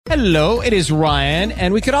Hello, it is Ryan,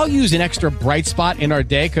 and we could all use an extra bright spot in our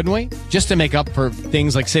day, couldn't we? Just to make up for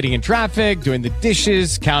things like sitting in traffic, doing the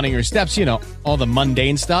dishes, counting your steps, you know, all the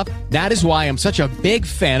mundane stuff. That is why I'm such a big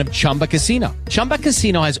fan of Chumba Casino. Chumba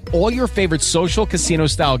Casino has all your favorite social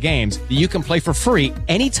casino-style games that you can play for free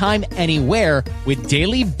anytime, anywhere with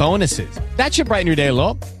daily bonuses. That should brighten your day a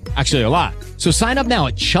little. Actually, a lot. So sign up now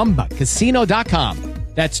at ChumbaCasino.com.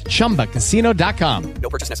 That's ChumbaCasino.com. No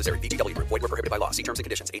purchase necessary. VGW Group. Void where prohibited by law. See terms and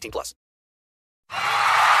conditions. 18 plus.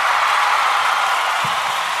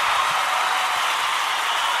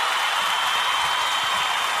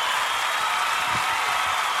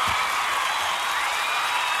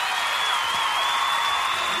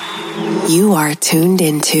 You are tuned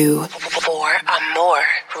into For Amor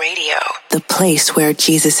Radio, the place where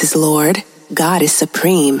Jesus is Lord, God is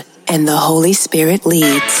supreme, and the Holy Spirit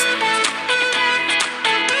leads.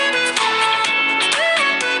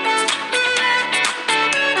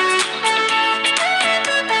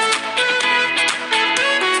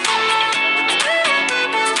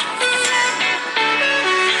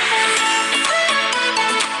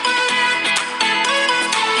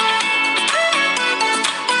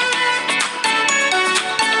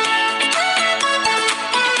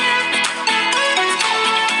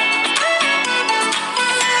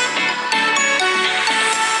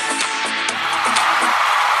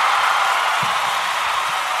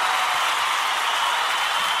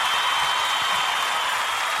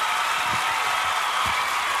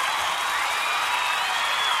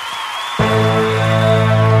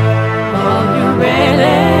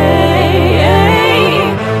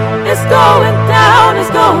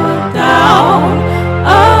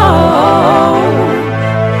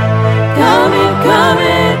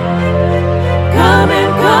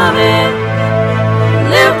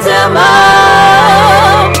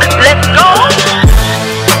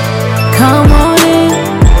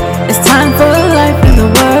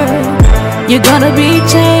 You're gonna be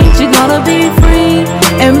changed, you're gonna be free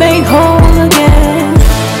and made whole again.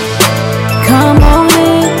 Come on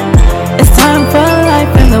in, it's time for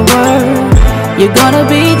life in the Word. You're gonna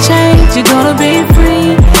be changed, you're gonna be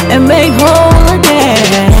free and made whole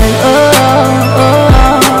again.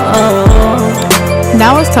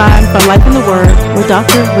 Now it's time for Life in the Word with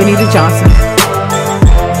Dr. Vanita Johnson.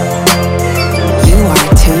 You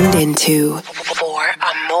are tuned into For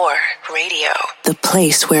Amor Radio, the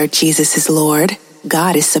place where Jesus is Lord,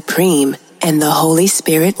 God is supreme, and the Holy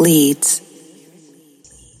Spirit leads.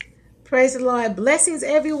 Praise the Lord. Blessings,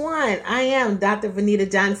 everyone. I am Dr.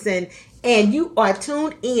 Vanita Johnson, and you are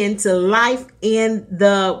tuned in to Life in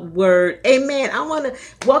the Word. Amen. I want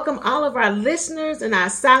to welcome all of our listeners and our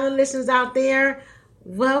silent listeners out there.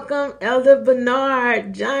 Welcome, Elder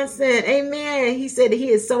Bernard Johnson. Amen. He said that he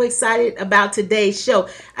is so excited about today's show.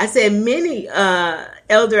 I said many,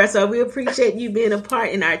 Elder, so we appreciate you being a part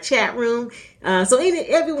in our chat room. So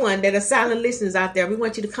everyone that are silent listeners out there, we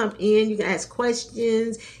want you to come in. You can ask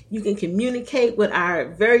questions. You can communicate with our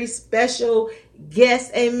very special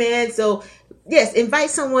guests. Amen. So yes, invite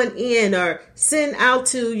someone in or send out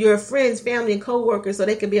to your friends, family, and coworkers so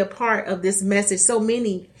they can be a part of this message. So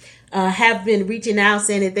many have been reaching out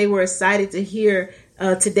saying that they were excited to hear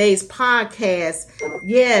today's podcast.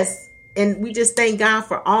 Yes, and we just thank God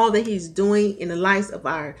for all that He's doing in the lives of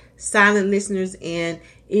our silent listeners and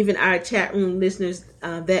even our chat room listeners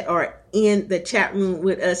that are in the chat room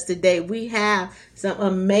with us today. We have some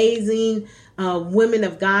amazing women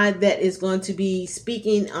of God that is going to be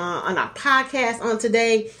speaking on our podcast on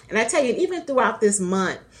today. And I tell you, even throughout this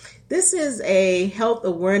month, this is a health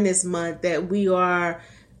awareness month that we are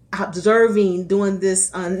observing during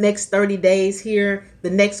this next 30 days here, the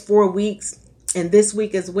next 4 weeks, and this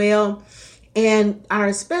week as well. And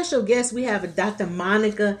our special guest, we have Dr.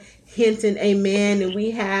 Monica Hinton, amen, and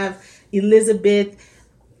we have Elizabeth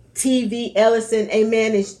TV Ellison,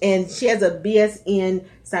 amen, and she has a BS in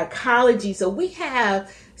psychology. So we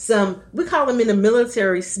have some, we call them in the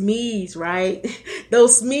military SMEs, right?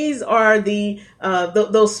 Those SMEs are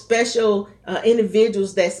those special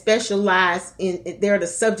individuals that specialize in, they're the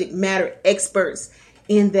subject matter experts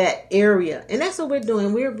in that area. And that's what we're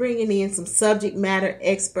doing. We're bringing in some subject matter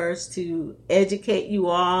experts to educate you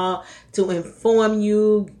all, to inform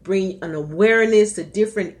you, bring an awareness to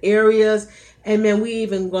different areas. And then we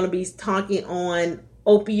even going to be talking on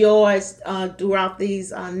opioids throughout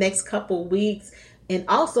these next couple weeks, and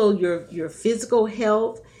also your physical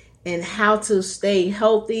health and how to stay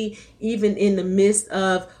healthy, even in the midst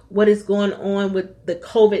of what is going on with the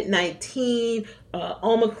COVID-19,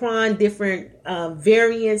 Omicron, different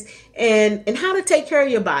variants, and how to take care of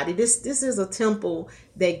your body. This is a temple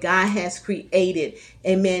that God has created.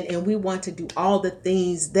 Amen. And we want to do all the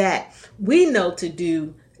things that we know to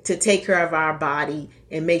do to take care of our body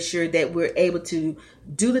and make sure that we're able to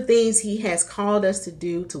do the things He has called us to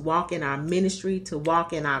do, to walk in our ministry, to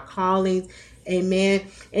walk in our callings. Amen.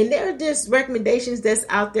 And there are just recommendations that's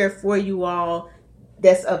out there for you all,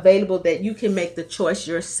 that's available, that you can make the choice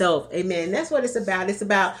yourself. Amen. That's what it's about. It's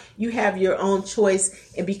about you have your own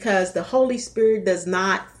choice. And because the Holy Spirit does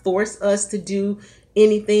not force us to do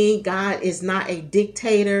anything, God is not a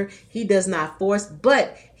dictator. He does not force,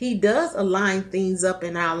 but He does align things up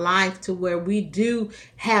in our life to where we do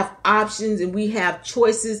have options and we have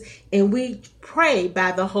choices, and we pray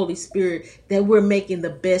by the Holy Spirit that we're making the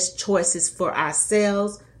best choices for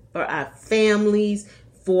ourselves, for our families,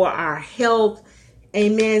 for our health.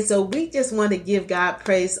 Amen. So we just want to give God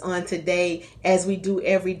praise on today, as we do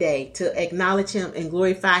every day, to acknowledge Him and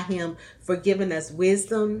glorify Him for giving us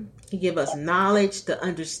wisdom. He give us knowledge to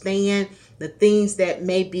understand the things that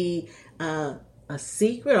may be a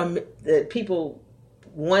secret, or that people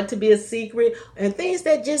want to be a secret, and things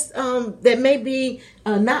that just that may be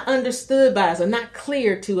not understood by us or not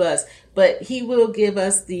clear to us. But He will give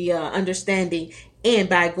us the understanding, and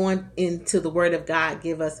by going into the Word of God,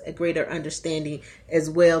 give us a greater understanding as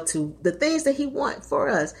well to the things that He wants for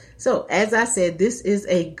us. So, as I said, this is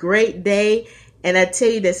a great day. And I tell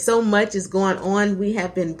you that so much is going on. We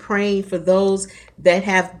have been praying for those that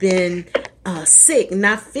have been sick,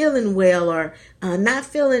 not feeling well, or not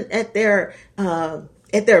feeling at their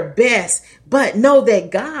best. But know that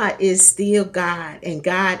God is still God, and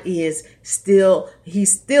God is still,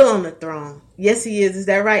 He's still on the throne. Yes, He is. Is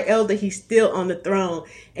that right, Elder? He's still on the throne.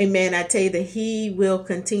 Amen. I tell you that He will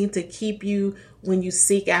continue to keep you when you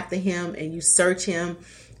seek after Him and you search Him.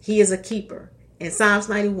 He is a keeper. And Psalms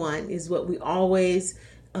 91 is what we always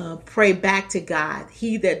pray back to God.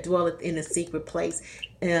 He that dwelleth in the secret place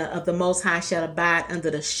of the Most High shall abide under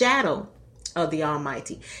the shadow of the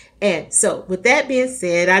Almighty. And so with that being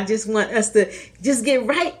said, I just want us to just get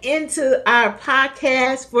right into our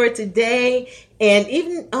podcast for today, and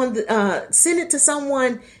even on the, send it to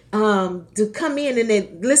someone to come in and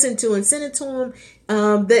then listen to, and send it to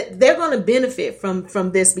them that they're going to benefit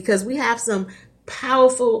from this, because we have some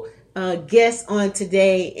powerful guest on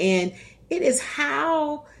today, and it is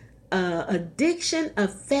how addiction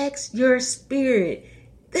affects your spirit.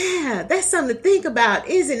 Yeah, that's something to think about,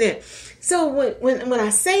 isn't it? So when I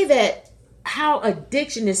say that, how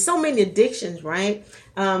addiction, there's so many addictions, right?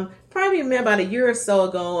 Probably remember about a year or so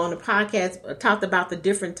ago on the podcast, I talked about the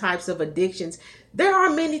different types of addictions. There are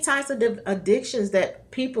many types of addictions that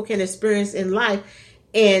people can experience in life,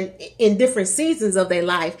 and in different seasons of their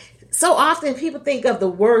life. So often people think of the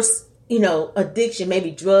worst, addiction,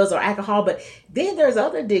 maybe drugs or alcohol, but then there's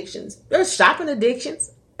other addictions. There's shopping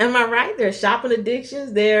addictions. Am I right? There's shopping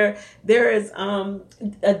addictions. There is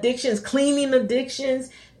addictions, cleaning addictions.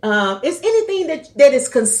 It's anything that is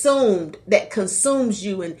consumed, that consumes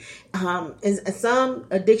you. And some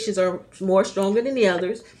addictions are more stronger than the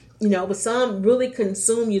others, but some really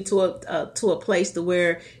consume you to a place to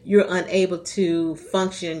where you're unable to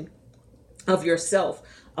function of yourself,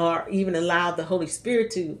 or even allow the Holy Spirit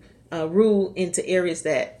to rule into areas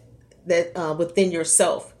that within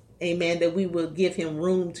yourself. Amen. That we will give Him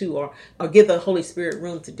room to, or give the Holy Spirit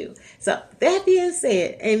room to do. So that being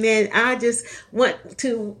said, amen, I just want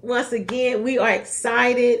to, once again, we are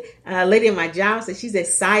excited. Lady in my job said she's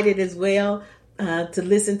excited as well to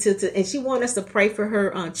listen to, and she wants us to pray for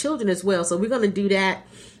her children as well. So we're going to do that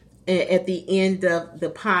at the end of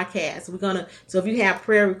the podcast. So if you have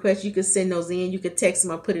prayer requests, you can send those in. You can text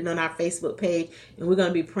them or put it on our Facebook page, and we're going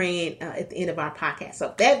to be praying at the end of our podcast.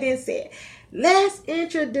 So that being said, let's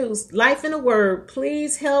introduce Life in a Word.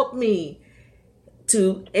 Please help me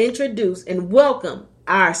to introduce and welcome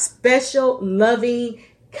our special, loving,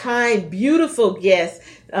 kind, beautiful guest,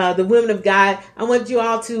 the women of God. I want you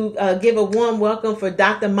all to give a warm welcome for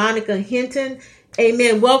Dr. Monica Hinton.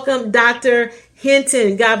 Amen. Welcome, Dr.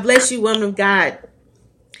 Hinton. God bless you, woman of God.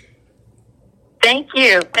 Thank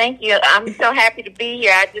you. Thank you. I'm so happy to be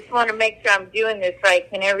here. I just want to make sure I'm doing this right.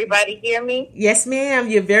 Can everybody hear me? Yes, ma'am.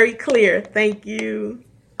 You're very clear. Thank you.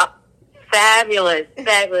 Oh, fabulous.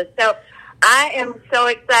 Fabulous. So I am so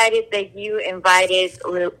excited that you invited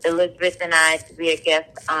Elizabeth and I to be a guest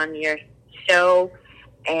on your show.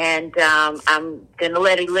 And I'm going to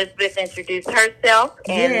let Elizabeth introduce herself,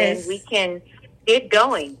 and then we can get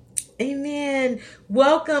going. Amen.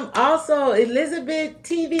 Welcome also, Elizabeth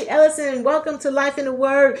TV Ellison. Welcome to Life in the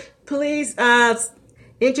Word. Please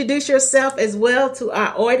introduce yourself as well to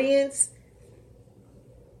our audience.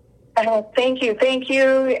 Thank you,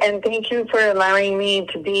 and thank you for allowing me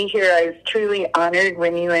to be here. I was truly honored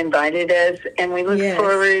when you invited us, and we look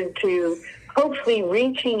forward to hopefully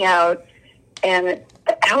reaching out and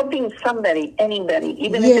helping somebody, anybody,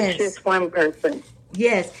 even if it's just one person.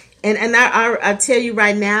 Yes. And I tell you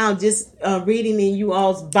right now, just reading in you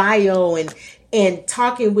all's bio and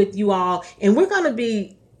talking with you all, and we're going to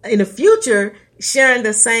be in the future sharing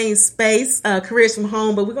the same space, Careers from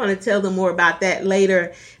Home, but we're going to tell them more about that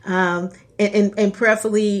later, and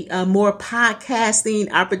preferably more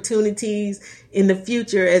podcasting opportunities in the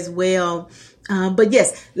future as well. But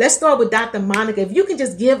yes, let's start with Dr. Monica. If you can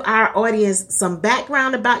just give our audience some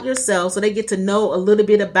background about yourself so they get to know a little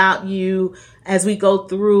bit about you as we go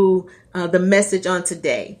through the message on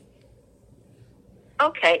today.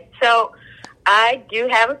 Okay, so I do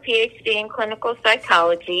have a PhD in clinical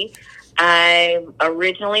psychology. I'm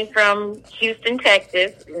originally from Houston,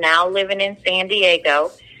 Texas, now living in San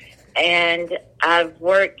Diego, and I've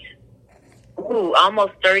worked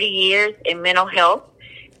almost 30 years in mental health,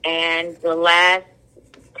 and the last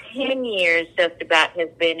 10 years just about has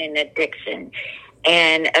been in addiction.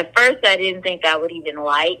 And at first I didn't think I would even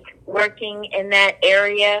like working in that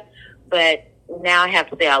area, but now I have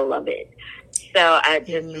to say I love it. So I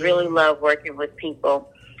just really love working with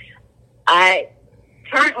people.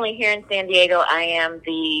 Currently here in San Diego, I am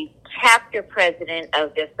the chapter president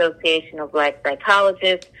of the Association of Black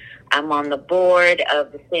Psychologists. I'm on the board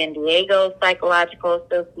of the San Diego Psychological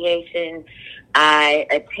Association. I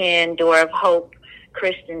attend Door of Hope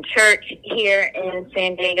Christian Church here in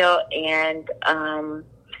San Diego, and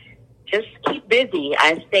just keep busy.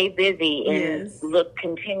 I stay busy and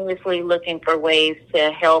continuously looking for ways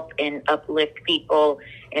to help and uplift people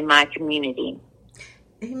in my community.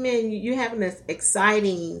 Amen. You have an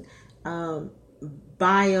exciting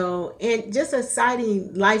bio and just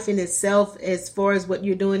exciting life in itself as far as what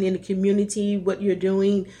you're doing in the community, what you're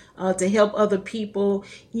doing to help other people.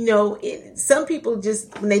 You know, some people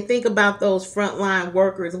just, when they think about those frontline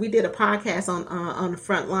workers, we did a podcast on the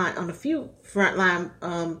front line, on a few frontline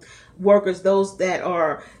workers, those that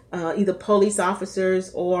are either police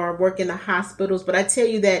officers or work in the hospitals. But I tell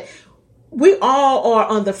you that we all are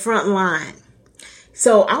on the front line.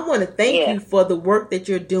 So I want to thank you for the work that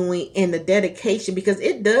you're doing and the dedication, because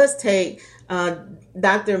it does take,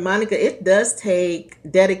 Dr. Monica, it does take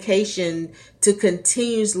dedication to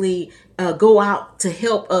continuously go out to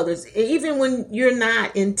help others. Even when you're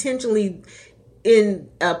not intentionally in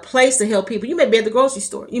a place to help people, you may be at the grocery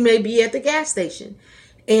store, you may be at the gas station,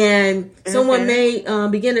 and someone may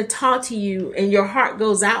begin to talk to you and your heart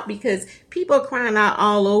goes out, because people are crying out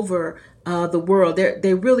all over the world.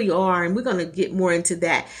 They really are. And we're going to get more into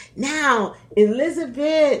that. Now,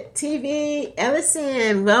 Elizabeth TV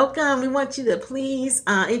Ellison, welcome. We want you to please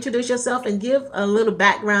introduce yourself and give a little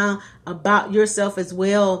background about yourself as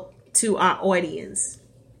well to our audience.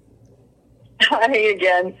 Hi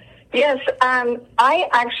again. Yes, I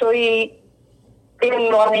actually,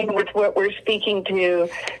 in line with what we're speaking to,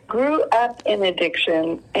 grew up in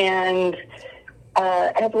addiction and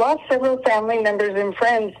have lost several family members and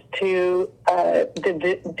friends to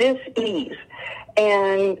the dis-ease.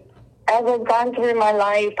 And as I've gone through my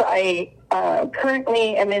life, I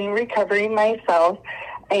currently am in recovery myself.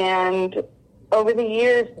 And over the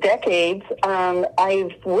years, decades,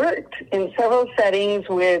 I've worked in several settings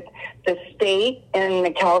with the state and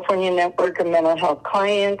the California Network of Mental Health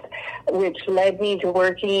Clients, which led me to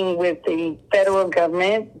working with the federal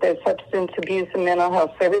government, the Substance Abuse and Mental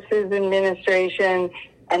Health Services Administration,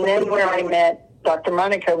 and then where I met Dr.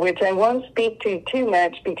 Monica, which I won't speak to too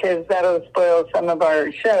much because that'll spoil some of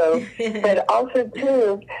our show. But also,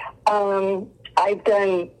 too, I've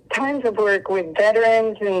done tons of work with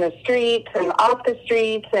veterans in the streets and off the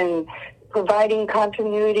streets and providing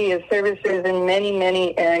continuity of services in many,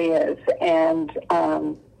 many areas. And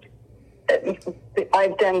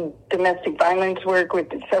I've done domestic violence work with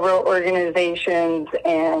several organizations,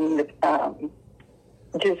 and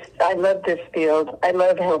I love this field. I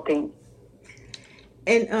love helping.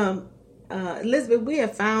 And Elizabeth, we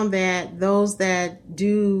have found that those that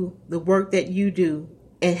do the work that you do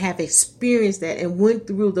and have experienced that and went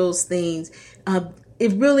through those things,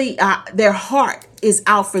 it really, their heart is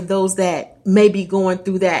out for those that may be going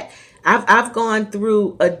through that. I've gone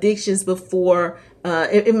through addictions before,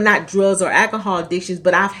 not drugs or alcohol addictions,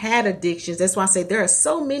 but I've had addictions. That's why I say there are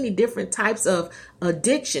so many different types of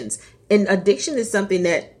addictions. And addiction is something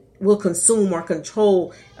that will consume or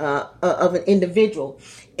control of an individual.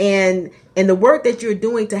 And the work that you're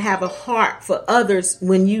doing to have a heart for others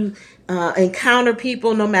when you encounter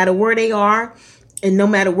people, no matter where they are and no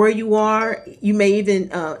matter where you are. You may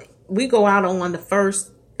even, we go out on the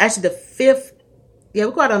first, actually the fifth, we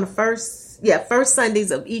go out on the first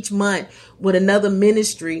Sundays of each month with another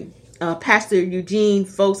ministry, Pastor Eugene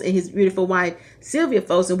Folks and his beautiful wife, Sylvia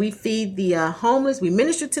Folks, and we feed the homeless, we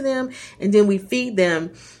minister to them, and then we feed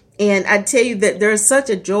them. And I tell you that there's such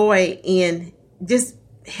a joy in just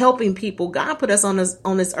helping people. God put us on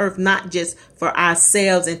this earth not just for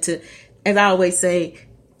ourselves and to, as I always say,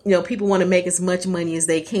 people want to make as much money as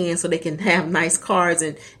they can so they can have nice cars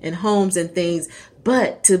and homes and things,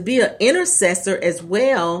 but to be an intercessor as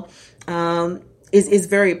well is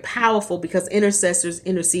very powerful, because intercessors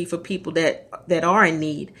intercede for people that are in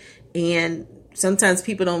need. And sometimes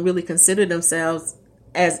people don't really consider themselves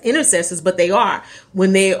as intercessors, but they are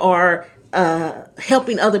when they are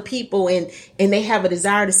helping other people and they have a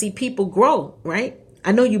desire to see people grow, right?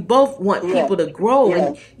 I know you both want people to grow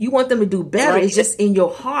and you want them to do better. Right. It's just in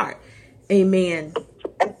your heart. Amen.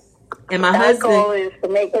 And my husband, goal is to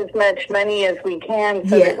make as much money as we can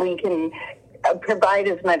so that we can provide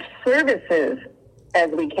as much services as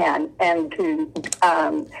we can, and to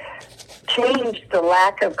change the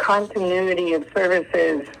lack of continuity of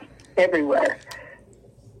services everywhere.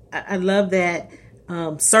 I love that.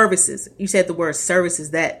 Services. You said the word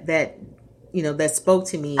services that spoke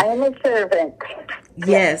to me. I am a servant.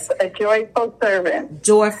 Yes. A joyful servant.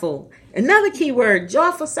 Joyful. Another key word,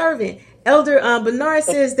 joyful servant. Elder Bernard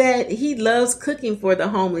says that he loves cooking for the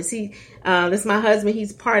homeless. That's my husband.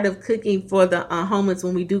 He's part of cooking for the homeless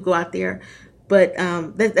when we do go out there. But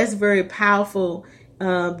that's very powerful.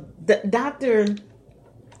 Dr.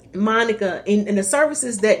 Monica, in the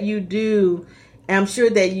services that you do, I'm sure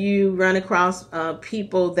that you run across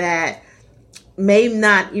people that may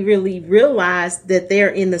not really realize that they're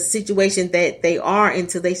in the situation that they are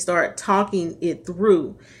until they start talking it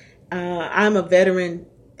through. I'm a veteran,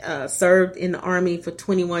 served in the Army for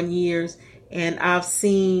 21 years, and I've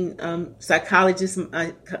seen psychologists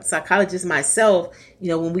myself.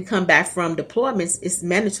 When we come back from deployments, it's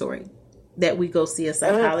mandatory that we go see a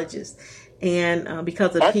psychologist. And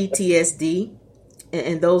because of PTSD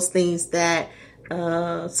and those things that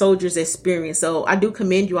soldiers experience. So I do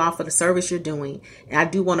commend you all for the service you're doing. And I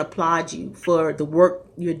do want to applaud you for the work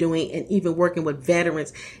you're doing and even working with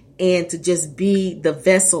veterans, and to just be the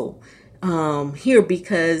vessel here,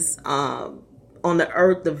 because on the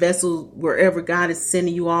earth, the vessel wherever God is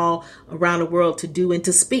sending you all around the world to do and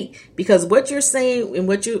to speak. Because what you're saying and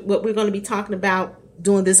what we're going to be talking about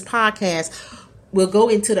doing this podcast will go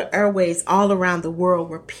into the airways all around the world,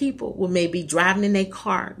 where people will maybe driving in their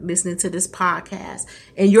car listening to this podcast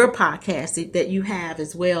and your podcast that you have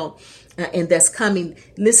as well, and that's coming,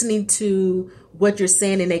 listening to what you're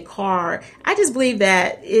saying in a car. I just believe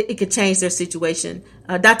that it could change their situation.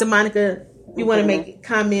 Dr. Monica, you want to make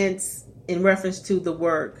comments in reference to the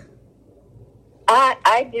work?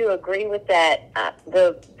 I do agree with that.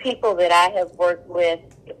 The people that I have worked with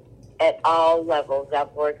at all levels,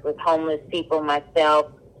 I've worked with homeless people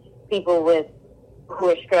myself, people who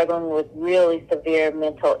are struggling with really severe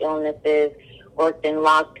mental illnesses, worked in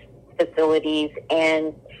locked facilities,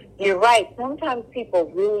 and you're right, sometimes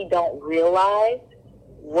people really don't realize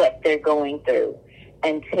what they're going through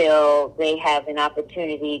until they have an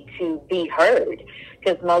opportunity to be heard.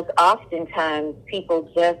 Because most oftentimes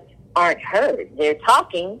people just aren't heard. They're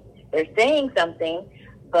talking, they're saying something,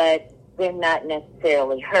 but they're not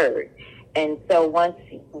necessarily heard. And so once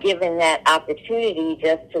given that opportunity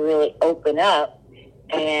just to really open up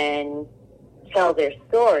and tell their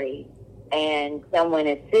story, and someone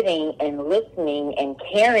is sitting and listening and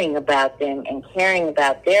caring about them and caring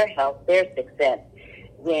about their health, their success,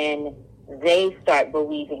 then they start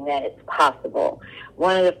believing that it's possible.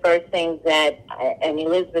 One of the first things that, and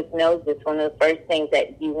Elizabeth knows this, one of the first things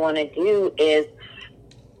that you want to do is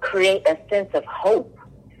create a sense of hope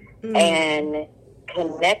and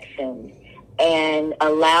connection, and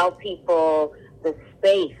allow people the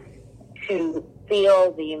space to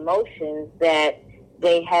feel the emotions that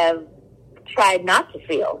they have tried not to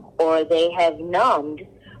feel, or they have numbed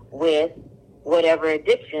with whatever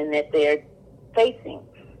addiction that they're facing.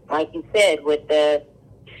 Like you said, with the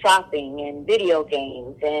shopping and video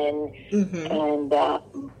games and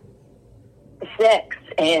sex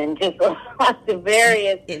and just lots of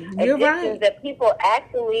various addictions that people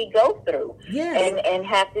actually go through and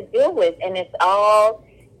have to deal with. And it's all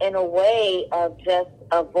in a way of just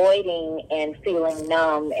avoiding and feeling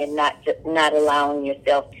numb and not allowing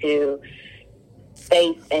yourself to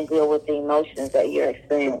face and deal with the emotions that you're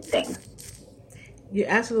experiencing. You're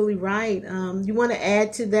absolutely right. You want to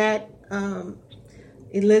add to that,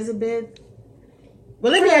 Elizabeth?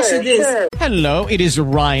 Well, let me ask you this. Sure. Hello, it is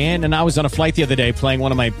Ryan, and I was on a flight the other day playing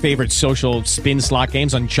one of my favorite social spin slot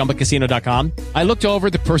games on ChumbaCasino.com. I looked over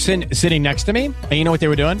at the person sitting next to me, and you know what they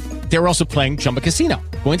were doing? They were also playing Chumba Casino.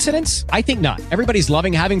 Coincidence? I think not. Everybody's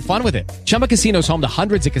loving having fun with it. Chumba Casino is home to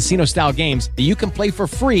hundreds of casino-style games that you can play for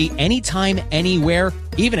free anytime, anywhere,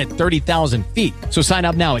 even at 30,000 feet. So sign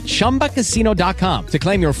up now at ChumbaCasino.com to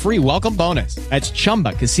claim your free welcome bonus. That's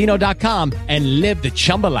ChumbaCasino.com and live the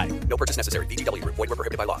Chumba life. No purchase necessary. VGW Group. Void where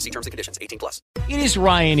prohibited by law. See terms and conditions. 18+. It is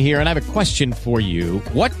Ryan here, and I have a question for you.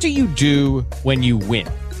 What do you do when you win?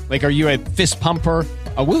 Like, are you a fist pumper,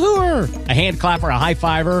 a woohooer, a hand clapper, a high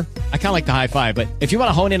fiver? I kind of like the high five, but if you want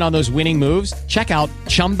to hone in on those winning moves, check out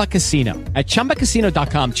Chumba Casino. At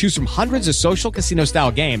ChumbaCasino.com, choose from hundreds of social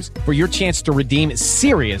casino-style games for your chance to redeem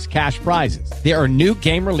serious cash prizes. There are new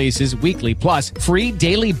game releases weekly, plus free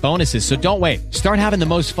daily bonuses. So don't wait. Start having the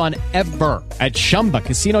most fun ever at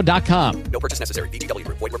ChumbaCasino.com. No purchase necessary. VGW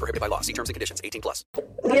Group. Void where prohibited by law. See terms and conditions. 18+.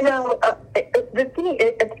 You know, the thing,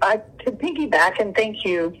 to piggyback, and thank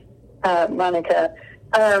you, Monica,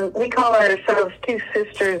 we call ourselves two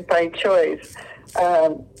sisters by choice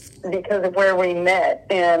because of where we met,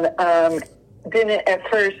 and didn't at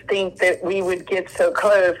first think that we would get so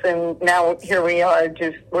close, and now here we are,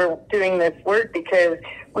 we're doing this work because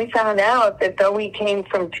we found out that though we came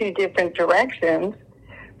from two different directions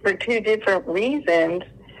for two different reasons,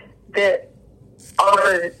 that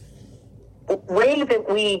our way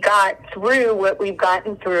that we got through what we've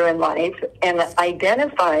gotten through in life and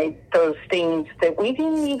identified those things that we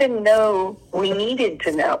didn't even know we needed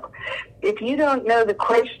to know. If you don't know the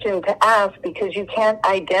question to ask because you can't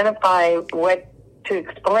identify what to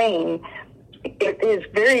explain, it is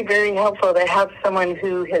very, very helpful to have someone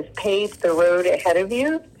who has paved the road ahead of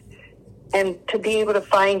you and to be able to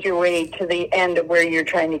find your way to the end of where you're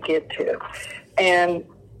trying to get to. And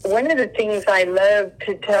one of the things I love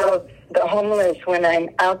to tell the homeless when I'm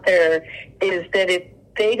out there is that if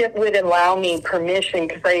they would allow me permission,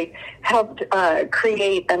 because I helped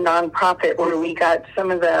create a nonprofit where we got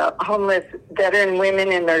some of the homeless veteran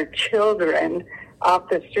women and their children off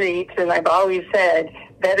the streets. And I've always said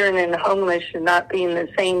veteran and homeless should not be in the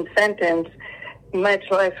same sentence, much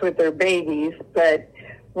less with their babies. But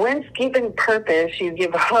once given purpose, you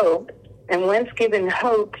give hope. And once given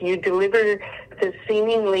hope, you deliver the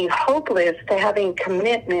seemingly hopeless to having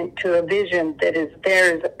commitment to a vision that is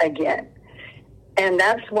theirs again. And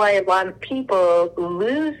that's why a lot of people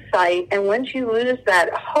lose sight. And once you lose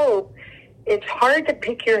that hope, it's hard to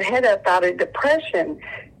pick your head up out of depression.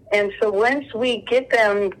 And so once we get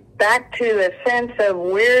them back to a sense of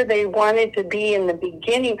where they wanted to be in the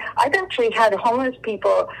beginning, I've actually had homeless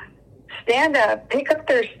people stand up, pick up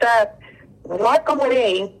their stuff, walk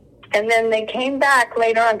away, and then they came back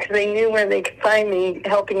later on because they knew where they could find me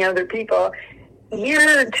helping other people a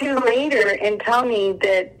year or two later and tell me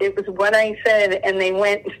that it was what I said, and they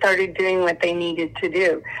went and started doing what they needed to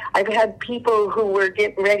do. I've had people who were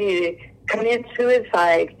getting ready to commit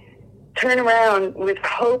suicide turn around with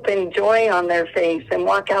hope and joy on their face and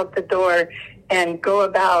walk out the door and go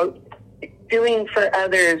about doing for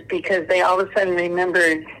others because they all of a sudden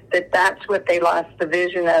remembered that that's what they lost the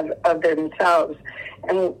vision of themselves.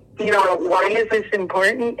 And, you know, why is this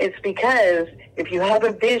important? It's because if you have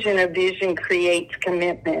a vision creates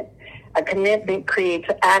commitment. A commitment creates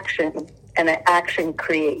action, and an action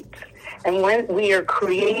creates. And when we are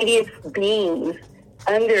creative beings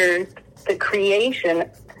under the creation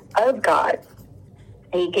of God,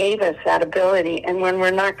 He gave us that ability. And when we're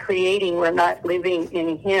not creating, we're not living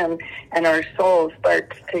in Him, and our soul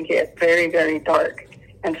starts to get very, very dark.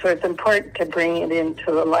 And so it's important to bring it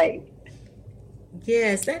into the light.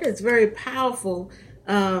 Yes, that is very powerful.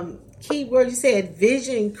 Key word you said,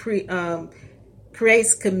 vision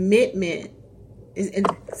creates commitment. And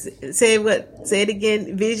say it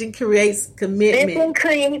again. Vision creates commitment. Vision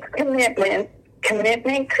creates commitment.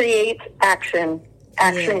 Commitment creates action.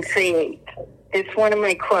 Action creates. It's one of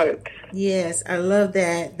my quotes. Yes, I love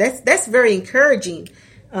that. That's very encouraging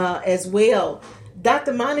as well.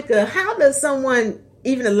 Dr. Monica, how does someone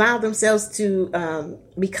even allow themselves to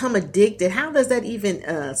become addicted? How does that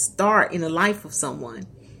even start in the life of someone?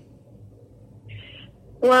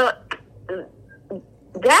 Well,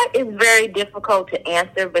 that is very difficult to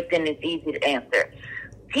answer, but then it's easy to answer.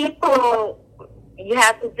 People, you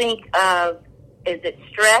have to think of, is it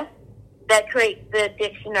stress that creates the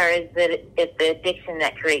addiction, or is it the addiction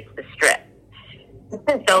that creates the stress?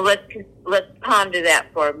 So let's ponder that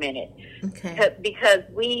for a minute. Okay. Because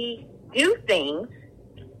we do things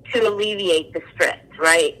to alleviate the stress,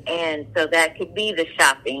 right? And so that could be the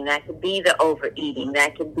shopping, that could be the overeating,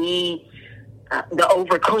 that could be the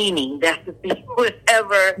over-cleaning, that could be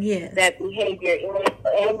whatever that behavior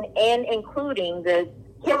is, and including the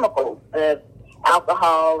chemicals, the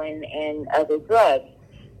alcohol and other drugs.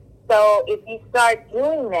 So if you start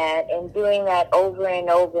doing that and doing that over and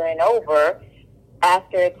over and over,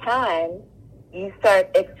 after a time, you start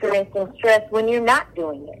experiencing stress when you're not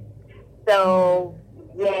doing it. So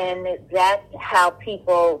then that's how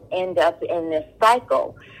people end up in this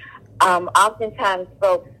cycle. Oftentimes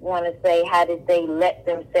folks want to say, how did they let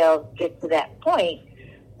themselves get to that point?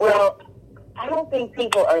 Well, I don't think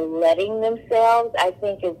people are letting themselves. I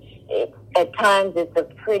think at times it's a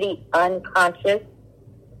pretty unconscious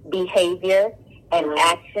behavior and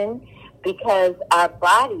action, because our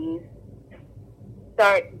bodies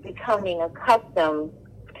start becoming accustomed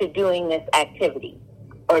to doing this activity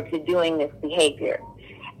or to doing this behavior.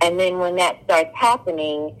 And then when that starts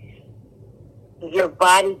happening, your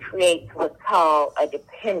body creates what's called a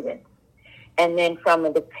dependence. And then from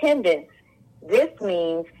a dependence, this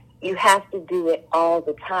means you have to do it all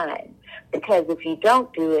the time. Because if you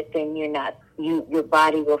don't do it, then your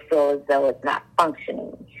body will feel as though it's not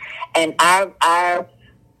functioning. And our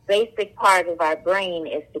basic part of our brain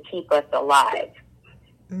is to keep us alive.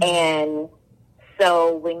 Mm-hmm. And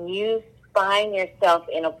so when you find yourself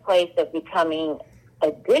in a place of becoming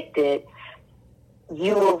addicted,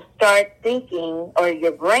 you will start thinking, or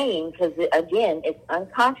your brain, because again, it's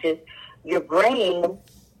unconscious, your brain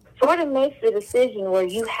sort of makes the decision where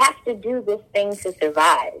you have to do this thing to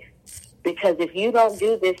survive. Because if you don't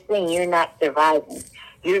do this thing, you're not surviving.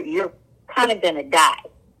 You're kind of going to die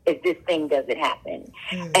if this thing doesn't happen.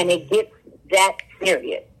 Mm-hmm. And it gets that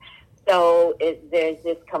serious. So there's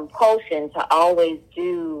this compulsion to always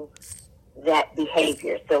do that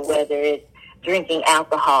behavior. So whether it's drinking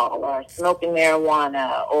alcohol or smoking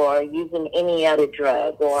marijuana or using any other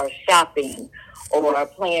drug or shopping or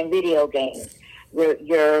playing video games,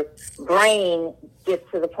 your brain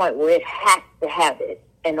gets to the point where it has to have it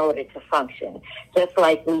in order to function. Just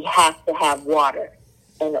like we have to have water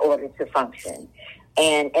in order to function.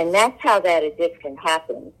 And that's how that addiction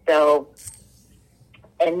happens. So,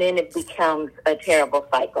 and then it becomes a terrible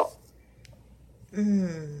cycle.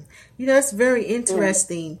 It's very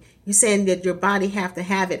interesting. You're saying that your body have to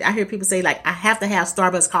have it. I hear people say, like, I have to have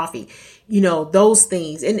Starbucks coffee, those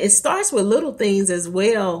things. And it starts with little things as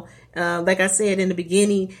well. Like I said in the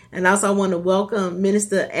beginning, and also I want to welcome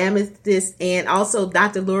Minister Amethyst and also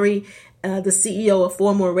Dr. Lori, the CEO of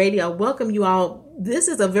 4 More Radio. I welcome you all. This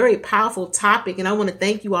is a very powerful topic, and I want to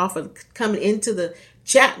thank you all for coming into the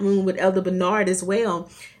chat room with Elder Bernard as well,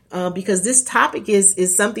 because this topic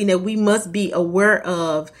is something that we must be aware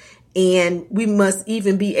of, and we must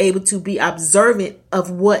even be able to be observant of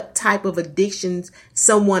what type of addictions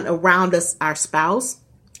someone around us, our spouse,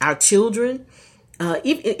 our children,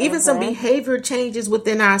 even some behavior changes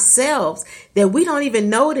within ourselves that we don't even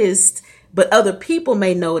notice, but other people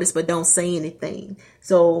may notice but don't say anything.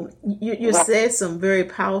 So you said some very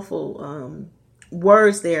powerful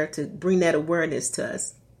words there to bring that awareness to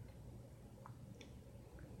us.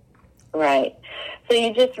 Right. So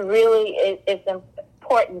you just really, it's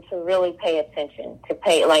important to really pay attention,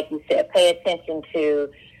 like you said, pay attention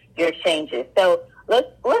to your changes. So let's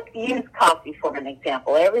use coffee for an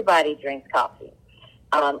example. Everybody drinks coffee.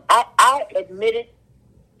 I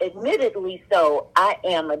admittedly so, I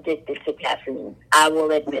am addicted to caffeine. I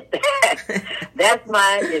will admit that. That's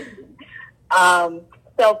my addiction.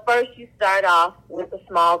 So first you start off with a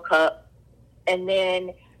small cup, and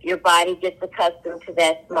then your body gets accustomed to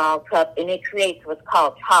that small cup, and it creates what's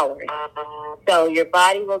called tolerance. So your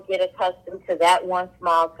body will get accustomed to that one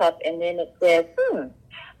small cup, and then it says,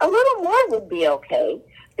 a little more would be okay,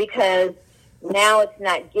 because now it's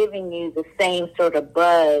not giving you the same sort of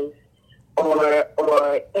buzz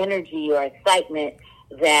or energy or excitement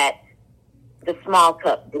that the small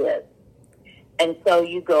cup does. And so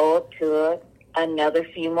you go up to another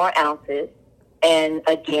few more ounces, and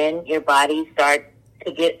again, your body starts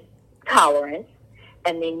to get tolerance,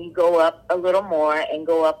 and then you go up a little more and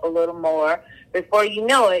go up a little more. Before you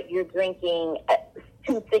know it, you're drinking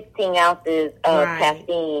 2 16 ounces of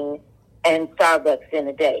caffeine and Starbucks in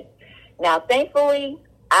a day. Now, thankfully,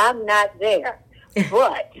 I'm not there,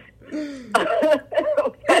 but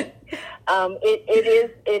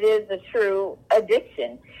it is a true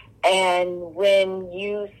addiction. And when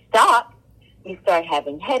you stop, you start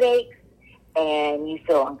having headaches, and you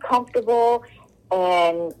feel uncomfortable,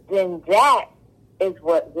 and then that is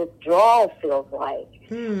what withdrawal feels like.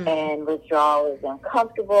 And withdrawal is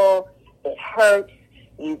uncomfortable, it hurts,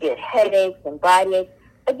 you get headaches and body aches.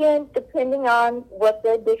 Again, depending on what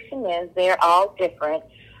the addiction is, they're all different.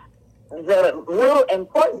 The real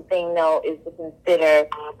important thing, though, is to consider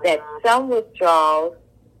that some withdrawals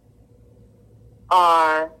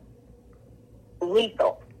are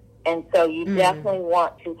lethal. And so you definitely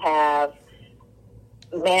want to have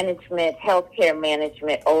management, healthcare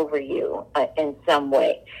management over you in some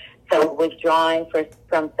way. So withdrawing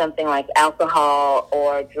from something like alcohol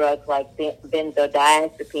or drugs like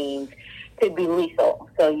benzodiazepines could be lethal.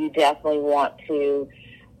 So you definitely want to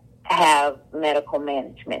have medical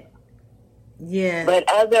management. Yeah. But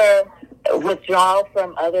other withdrawal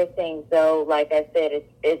from other things, though, like I said,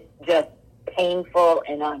 it's just painful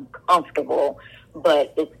and uncomfortable,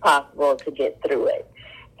 but it's possible to get through it.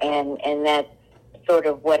 And that's sort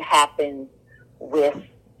of what happens with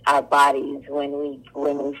our bodies when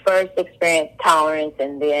we first experience tolerance,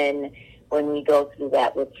 and then when we go through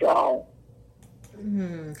that withdrawal.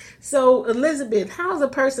 Mm-hmm. So, Elizabeth, how is a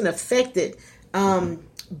person affected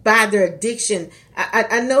by their addiction?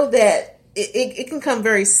 I know that it can come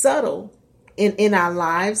very subtle in our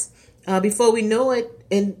lives before we know it.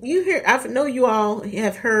 And I know you all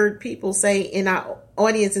have heard people say in our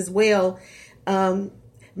audience as well.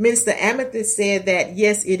 Minister Amethyst said that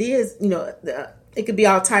yes, it is. It could be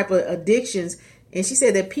all type of addictions. And she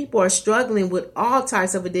said that people are struggling with all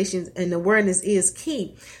types of addictions, and awareness is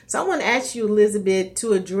key. So I want to ask you, Elizabeth,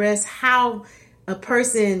 to address how a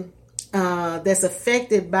person that's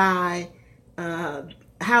affected by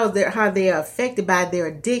how they are affected by their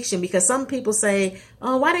addiction. Because some people say,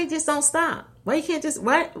 "Oh, why they just don't stop? Why you can't just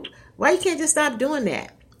stop doing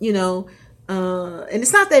that?" And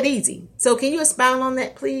it's not that easy. So can you expound on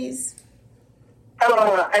that, please?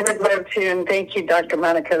 Oh, I would love to, and thank you, Dr.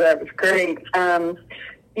 Monica. That was great. The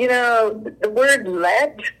word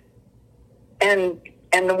 "let" and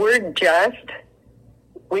the word "just,"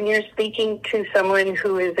 when you're speaking to someone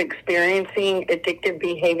who is experiencing addictive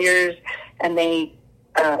behaviors and they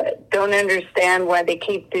don't understand why they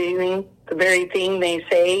keep doing the very thing they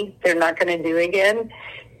say they're not going to do again,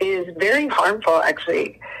 is very harmful,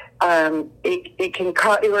 actually. It can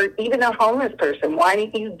cause, or even a homeless person, why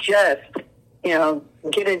don't you just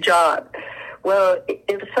get a job? Well,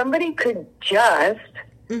 if somebody could just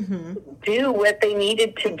do what they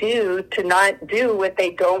needed to do to not do what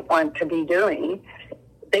they don't want to be doing,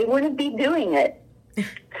 they wouldn't be doing it.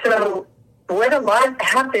 So what a lot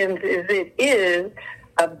happens is it is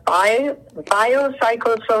a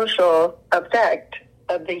biopsychosocial effect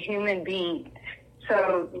of the human being.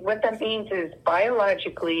 So what that means is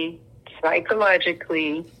biologically,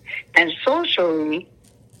 psychologically, and socially,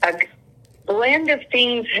 a blend of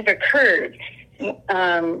things have occurred.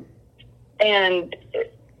 And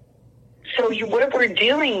so what we're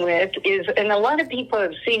dealing with is, and a lot of people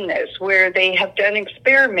have seen this, where they have done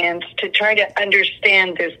experiments to try to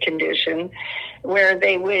understand this condition, where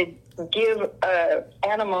they would give an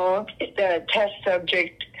animal, the test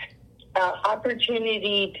subject,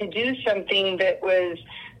 opportunity to do something that was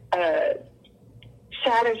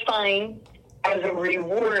satisfying as a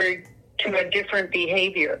reward to a different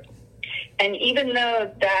behavior. And even though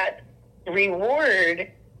that reward,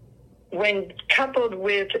 when coupled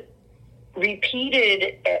with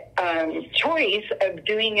repeated choice of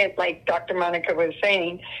doing it, like Dr. Monica was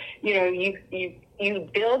saying, you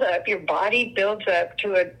build up, your body builds up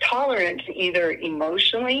to a tolerance, either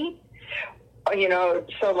emotionally,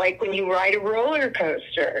 so like when you ride a roller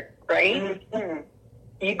coaster, right? Mm-hmm.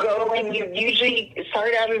 You go and you usually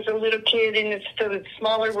start out as a little kid and it's the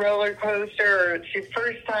smaller roller coaster, or it's your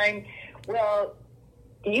first time. Well,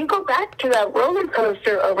 you go back to that roller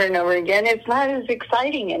coaster over and over again, it's not as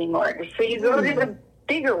exciting anymore. So you go to the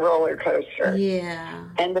bigger roller coaster. Yeah.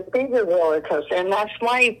 And the bigger roller coaster. And that's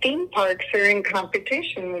why theme parks are in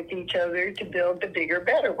competition with each other to build the bigger,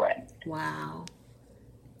 better one. Wow.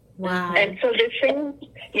 And so the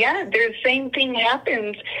same thing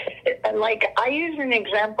happens. Like, I use an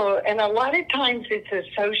example, and a lot of times it's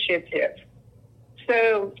associative.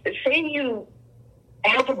 So say you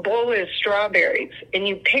have a bowl of strawberries and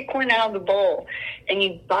you pick one out of the bowl and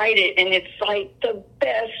you bite it, and it's like the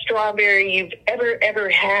best strawberry you've ever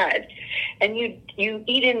had, and you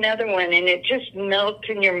eat another one and it just melts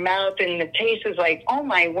in your mouth and the taste is like, oh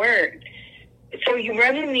my word. So you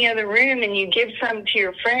run in the other room and you give some to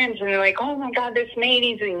your friends and they're like, oh my God, that's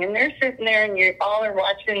amazing. And they're sitting there and you all are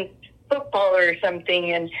watching football or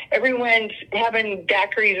something, and everyone's having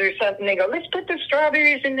daiquiris or something. They go, let's put the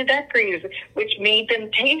strawberries in the daiquiris, which made them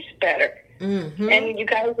taste better. Mm-hmm. And you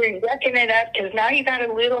guys are yucking it up because now you got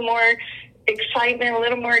a little more excitement, a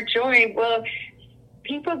little more joy. Well,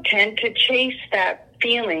 people tend to chase that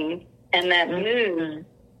feeling and that mood.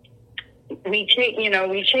 We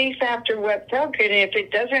chase after what felt good, and if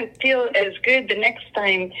it doesn't feel as good the next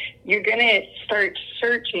time, you're going to start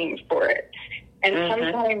searching for it. And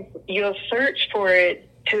sometimes you'll search for it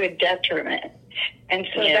to a detriment. And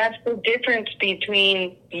so that's the difference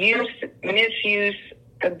between use, misuse,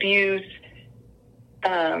 abuse,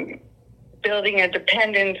 building a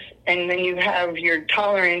dependence, and then you have your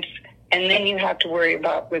tolerance, and then you have to worry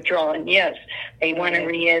about withdrawal. And yes, I want to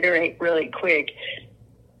reiterate really quick.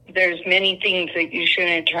 There's many things that you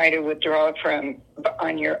shouldn't try to withdraw from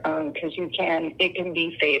on your own, because it can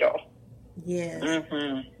be fatal. Yes.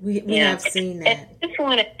 We have seen that. And I just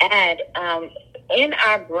want to add, in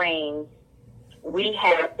our brains, we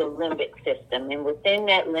have the limbic system, and within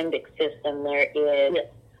that limbic system, there is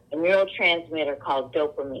a neurotransmitter called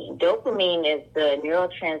dopamine. Dopamine is the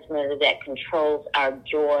neurotransmitter that controls our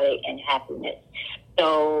joy and happiness.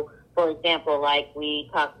 So, for example, like we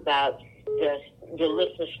talked about the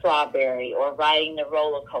delicious strawberry, or riding the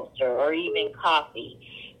roller coaster, or even coffee.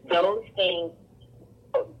 Those things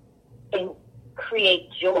create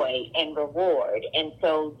joy and reward. And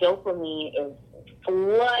so dopamine is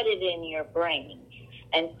flooded in your brain.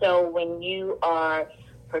 And so when you are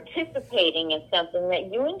participating in something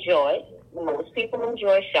that you enjoy, most people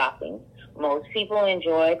enjoy shopping, most people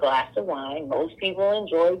enjoy a glass of wine, most people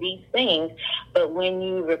enjoy these things, but when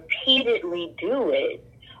you repeatedly do it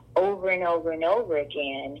over and over and over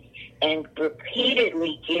again, and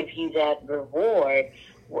repeatedly give you that reward,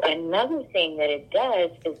 another thing that it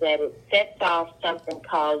does is that it sets off something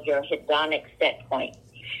called your hedonic set point.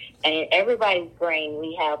 And in everybody's brain,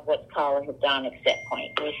 we have what's called a hedonic set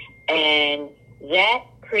point. And that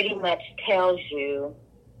pretty much tells you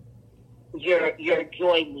your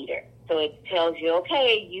joy meter. So it tells you,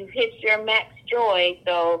 okay, you've hit your max joy,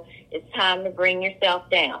 so it's time to bring yourself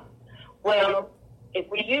down. Well, if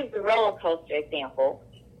we use the roller coaster example,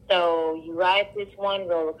 so you ride this one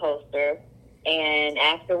roller coaster, and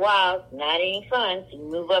after a while, it's not any fun, so you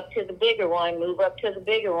move up to the bigger one, move up to the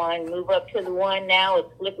bigger one, move up to the one now, it's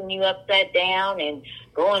flipping you upside down and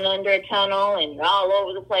going under a tunnel and all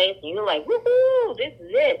over the place, and you're like, woohoo, this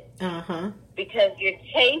is it. Because you're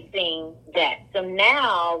chasing that. So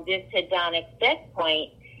now this hedonic set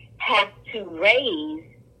point has to raise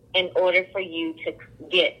in order for you to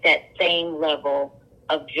get that same level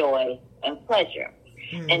of joy and pleasure.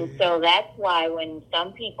 And so that's why when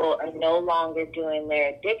some people are no longer doing their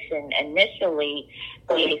addiction, initially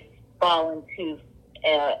they fall into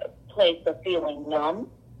a place of feeling numb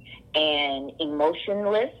and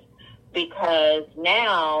emotionless, because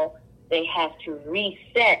now they have to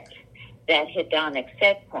reset that hedonic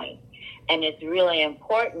set point. And it's really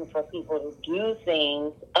important for people to do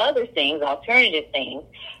things, other things, alternative things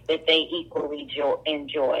that they equally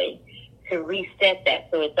enjoy, to reset that.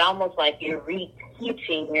 So it's almost like you're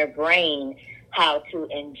reteaching your brain how to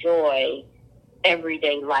enjoy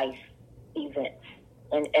everyday life events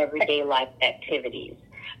and everyday life activities.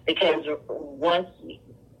 Because once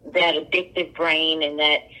that addictive brain and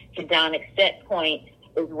that hedonic set point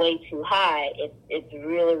is way too high, it's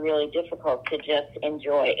really, really difficult to just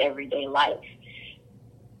enjoy everyday life.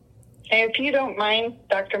 And if you don't mind,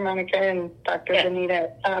 Dr. Monica and Dr.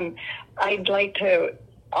 Vanita, I'd like to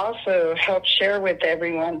also help share with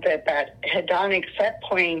everyone that hedonic set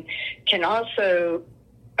point can also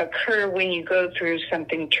occur when you go through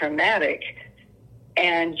something traumatic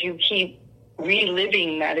and you keep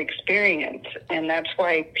reliving that experience. And that's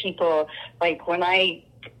why people, like when I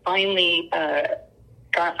finally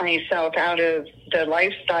got myself out of the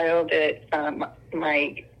lifestyle that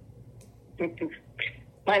my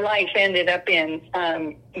life ended up in,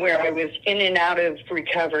 where I was in and out of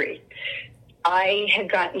recovery, I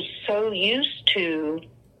had gotten so used to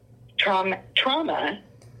trauma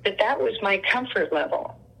that was my comfort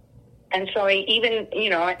level. And so I even,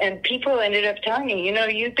 and people ended up telling me,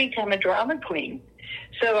 you've become a drama queen.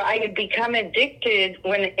 So I had become addicted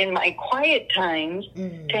when in my quiet times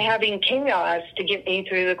to having chaos to get me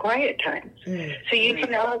through the quiet times. So you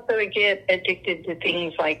can also get addicted to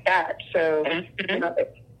things like that. So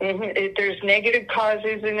there's negative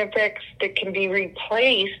causes and effects that can be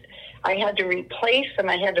replaced. I had to replace them.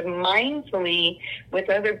 I had to mindfully with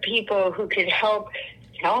other people who could help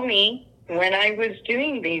tell me when I was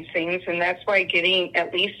doing these things. And that's why getting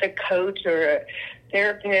at least a coach or a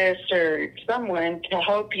therapist or someone to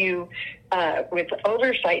help you with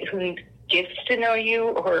oversight who gets to know you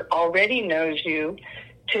or already knows you,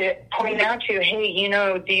 to point out to you, hey,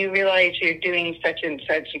 do you realize you're doing such and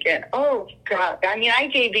such again? Oh, God. I mean, I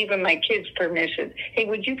gave even my kids permission. Hey,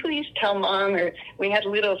 would you please tell Mom? Or we had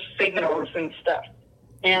little signals and stuff.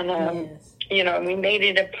 And we made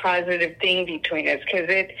it a positive thing between us because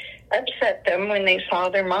it upset them when they saw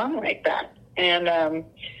their mom like that. And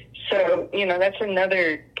so, that's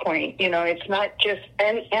another point. It's not just,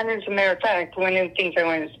 and as a matter of fact, one of the things I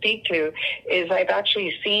want to speak to is I've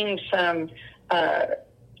actually seen some, and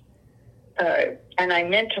I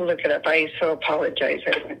meant to look it up. I so apologize.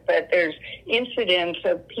 But there's incidents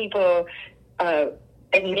of people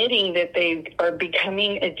admitting that they are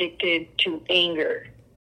becoming addicted to anger.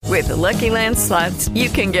 With the Lucky Land Slots, you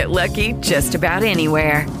can get lucky just about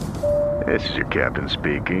anywhere. This is your captain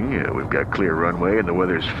speaking. We've got clear runway and the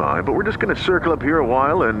weather's fine, but we're just going to circle up here a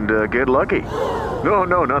while and get lucky.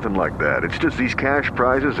 No, nothing like that. It's just these cash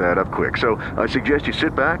prizes add up quick. So I suggest you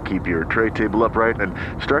sit back, keep your tray table upright, and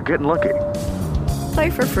start getting lucky.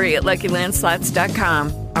 Play for free at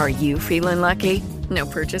LuckyLandSlots.com. Are you feeling lucky? No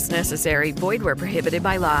purchase necessary. Void where prohibited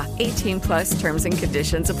by law. 18+ terms and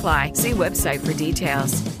conditions apply. See website for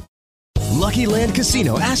details. Lucky Land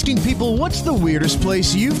Casino, asking people, what's the weirdest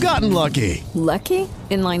place you've gotten lucky? Lucky?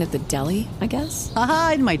 In line at the deli, I guess?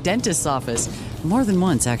 Aha, in my dentist's office. More than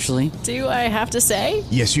once, actually. Do I have to say?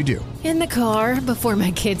 Yes, you do. In the car before my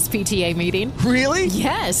kids' PTA meeting. Really?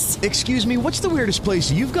 Yes. Excuse me, what's the weirdest place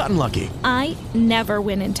you've gotten lucky? I never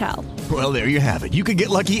win and tell. Well, there you have it. You can get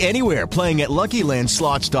lucky anywhere, playing at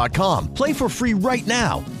LuckyLandSlots.com. Play for free right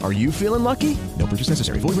now. Are you feeling lucky? No purchase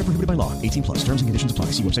necessary. Void where prohibited by law. 18+ terms and conditions apply.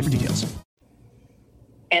 See website for details.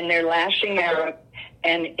 And they're lashing out,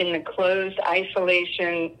 and in the closed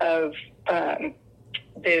isolation of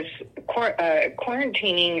this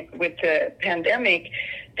quarantining with the pandemic,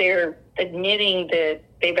 they're admitting that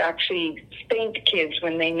they've actually spanked kids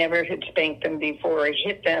when they never had spanked them before or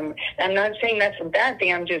hit them. I'm not saying that's a bad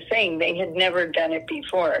thing. I'm just saying they had never done it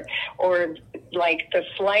before. Or like the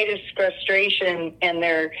slightest frustration and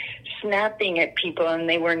they're snapping at people, and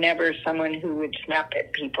they were never someone who would snap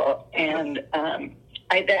at people. And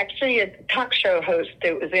I'd actually, a talk show host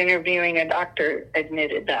that was interviewing a doctor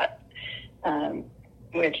admitted that,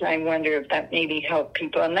 which I wonder if that maybe helped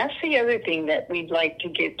people. And that's the other thing that we'd like to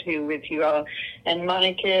get to with you all. And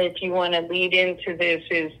Monica, if you want to lead into this,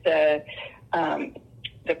 is the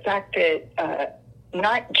fact that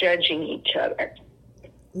not judging each other.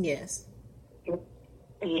 Yes.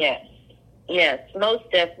 Yes,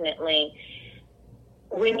 most definitely.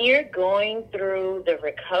 When you're going through the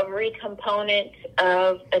recovery component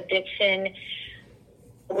of addiction,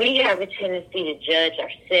 we have a tendency to judge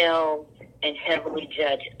ourselves and heavily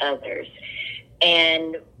judge others.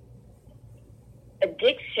 And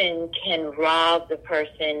addiction can rob the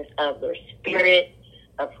person of their spirit,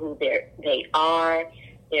 of who they are,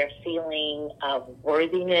 their feeling of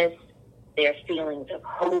worthiness, their feelings of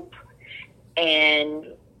hope. And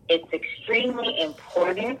it's extremely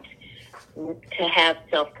important to have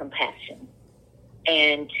self-compassion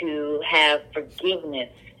and to have forgiveness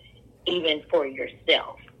even for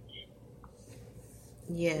yourself.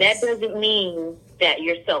 Yes. That doesn't mean that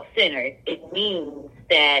you're self-centered. It means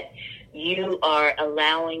that you are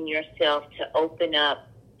allowing yourself to open up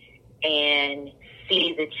and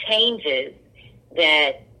see the changes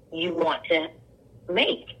that you want to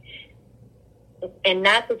make. And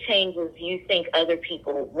not the changes you think other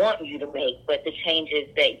people want you to make, but the changes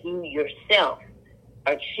that you yourself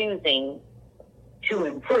are choosing to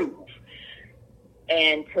improve.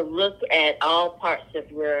 And to look at all parts of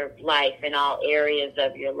your life and all areas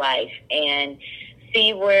of your life and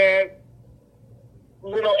see where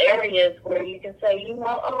little areas where you can say,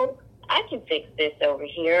 oh, I can fix this over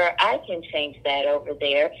here, or I can change that over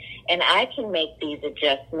there, and I can make these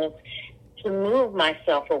adjustments to move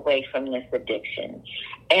myself away from this addiction.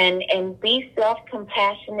 And be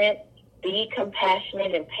self-compassionate, be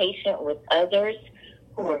compassionate and patient with others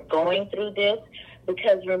who are going through this,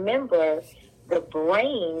 because remember, the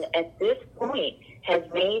brain at this point has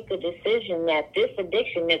made the decision that this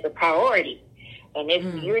addiction is a priority. And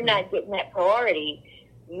if you're not getting that priority,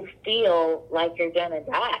 you feel like you're going to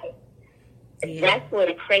die. Yeah. That's what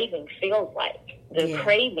a craving feels like. The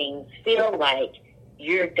cravings feel like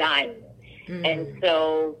you're dying. And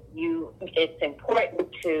so it's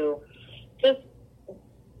important to just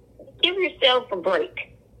give yourself a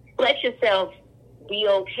break. Let yourself be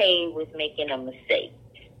okay with making a mistake.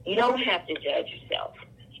 You don't have to judge yourself.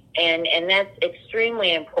 And that's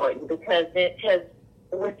extremely important because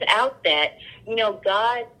without that,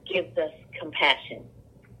 God gives us compassion,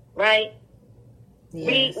 right?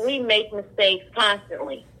 Yes. We make mistakes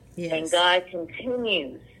constantly. Yes. And God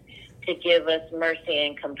continues to give us mercy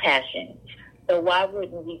and compassion. So why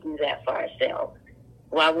wouldn't we do that for ourselves?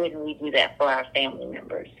 Why wouldn't we do that for our family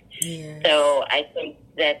members? Yes. So I think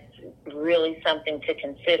that's really something to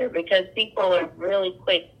consider because people are really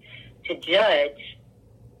quick to judge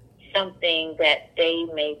something that they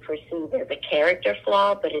may perceive as a character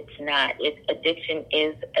flaw, but it's not. Addiction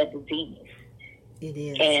is a disease. It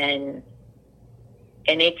is.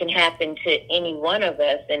 And it can happen to any one of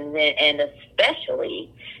us, and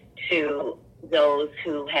especially to those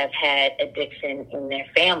who have had addiction in their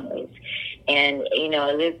families. And,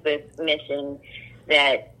 Elizabeth mentioned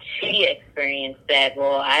that she experienced that.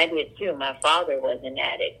 Well, I did too. My father was an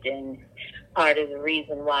addict, and part of the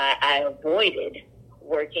reason why I avoided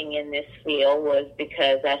working in this field was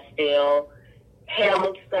because I still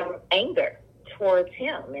held some anger towards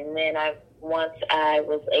him. And then once I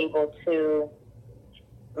was able to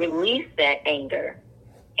release that anger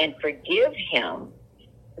and forgive him,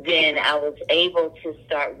 then I was able to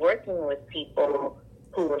start working with people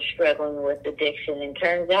who were struggling with addiction. And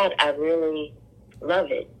turns out I really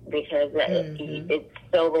love it, because it's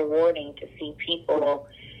so rewarding to see people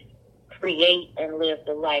create and live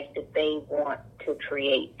the life that they want to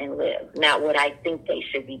create and live. Not what I think they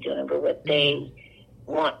should be doing, but what they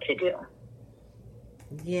want to do.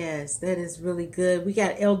 Yes, that is really good. We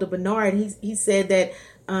got Elder Bernard. He said that,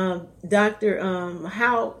 Doctor,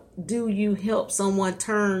 how do you help someone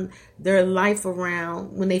turn their life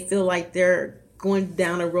around when they feel like they're going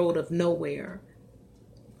down a road of nowhere?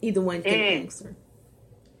 Either one can answer.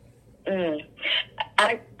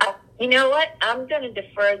 You know what? I'm going to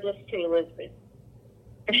defer this to Elizabeth.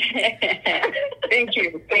 Thank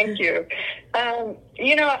you.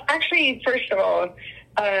 Actually, first of all,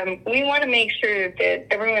 we want to make sure that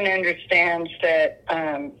everyone understands that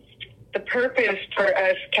the purpose for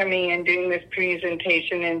us coming and doing this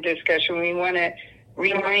presentation and discussion, we want to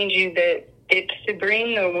remind you that it's to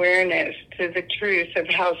bring awareness to the truth of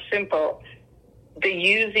how simple the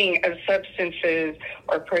using of substances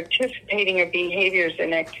or participating of behaviors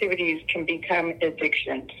and activities can become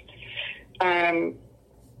addictions.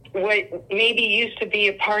 What maybe used to be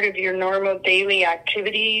a part of your normal daily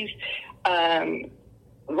activities,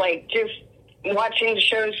 like just watching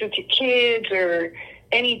shows with your kids or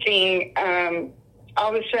anything,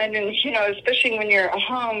 all of a sudden, especially when you're at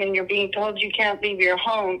home and you're being told you can't leave your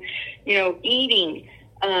home, eating,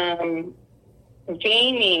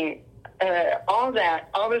 gaming, all that,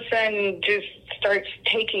 all of a sudden just starts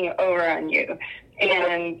taking over on you.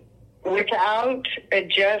 And without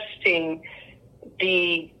adjusting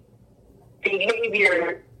the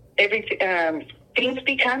behavior, everything, things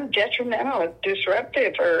become detrimental,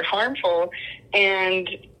 disruptive, or harmful. And,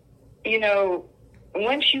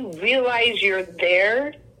 once you realize you're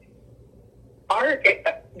there,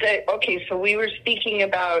 so we were speaking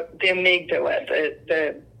about the amygdala,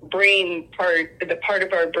 the brain part, the part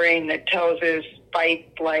of our brain that tells us fight,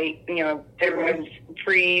 flight, everyone's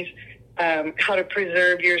freeze, how to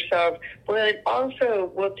preserve yourself. Well, it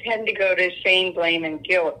also will tend to go to shame, blame, and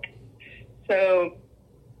guilt. So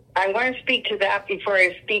I want to speak to that before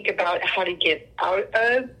I speak about how to get out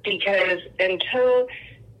of, because until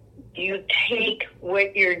you take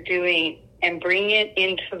what you're doing and bring it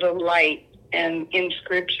into the light, and in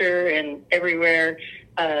Scripture and everywhere,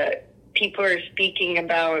 people are speaking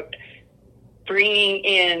about bringing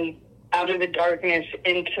in out of the darkness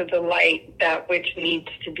into the light that which needs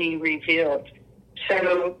to be revealed.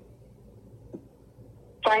 So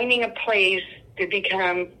finding a place to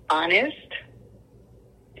become honest.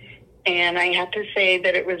 And I have to say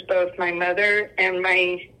that it was both my mother and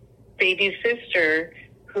my baby sister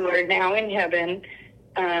who are now in heaven,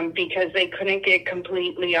 because they couldn't get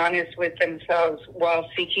completely honest with themselves while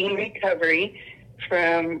seeking recovery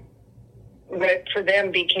from what for them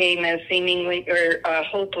became a seemingly or a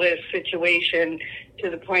hopeless situation, to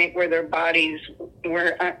the point where their bodies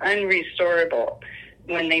were unrestorable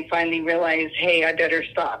when they finally realized, hey, I better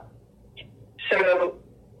stop. So,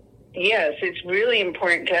 yes, it's really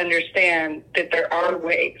important to understand that there are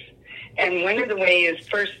ways. And one of the ways is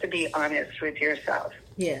first to be honest with yourself.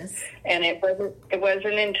 Yes. And it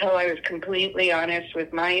wasn't until I was completely honest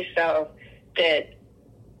with myself that,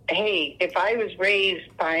 hey, if I was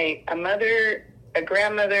raised by a mother, a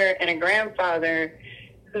grandmother, and a grandfather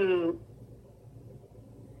who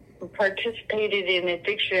participated in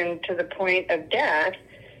addiction to the point of death,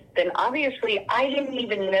 then obviously I didn't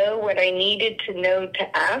even know what I needed to know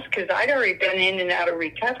to ask, because I'd already been in and out of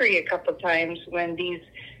recovery a couple of times when these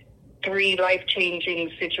 3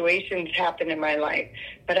 life-changing situations happened in my life.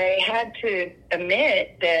 But I had to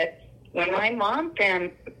admit that when my mom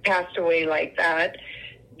passed away like that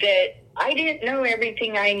I didn't know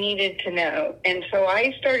everything I needed to know. And so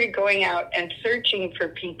I started going out and searching for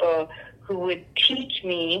people who would teach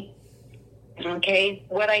me,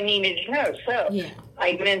 what I needed to know. So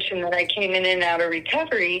I mentioned that I came in and out of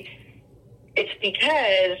recovery. it's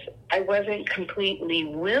because I wasn't completely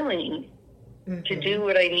willing to do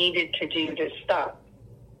what I needed to do to stop.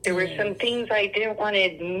 There were some things I didn't want to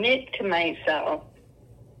admit to myself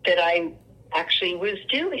that I actually was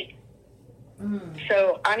doing.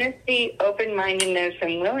 So honesty, open-mindedness,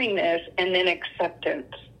 and willingness, and then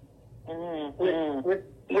acceptance. With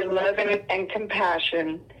love and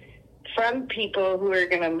compassion from people who are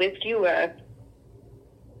going to lift you up,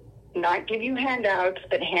 not give you handouts,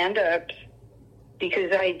 but hand-ups,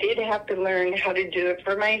 because I did have to learn how to do it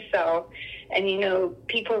for myself. And, you know,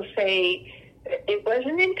 people say, it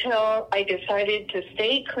wasn't until I decided to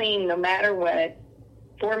stay clean no matter what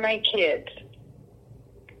for my kids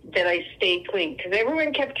that I stayed clean. Because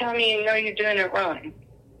everyone kept telling me, you know, you're doing it wrong.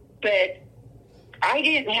 But I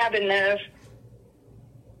didn't have enough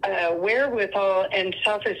wherewithal and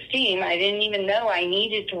self-esteem. I didn't even know I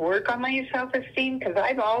needed to work on my self-esteem, because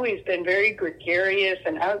I've always been very gregarious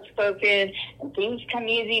and outspoken, and things come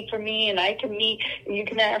easy for me, and I can meet, you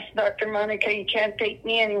can ask Dr. Monica, you can't take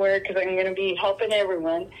me anywhere because I'm going to be helping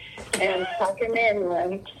everyone and talking to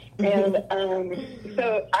anyone. And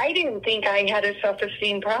so I didn't think I had a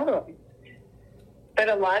self-esteem problem. But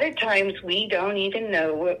a lot of times we don't even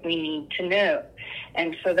know what we need to know.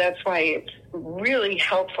 And so that's why it's really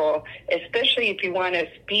helpful, especially if you want a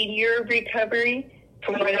speedier recovery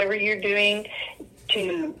from whatever you're doing,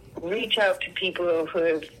 to reach out to people who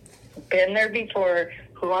have been there before,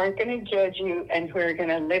 who aren't going to judge you and who are going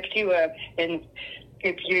to lift you up. And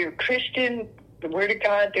if you're Christian, the Word of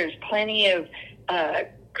God, there's plenty of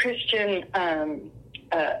Christian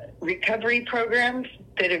recovery programs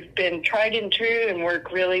that have been tried and true and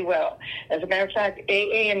work really well. As a matter of fact,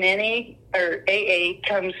 AA and NA, or AA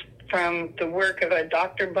comes from the work of a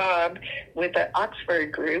Dr. Bob with the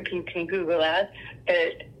Oxford group. You can Google that.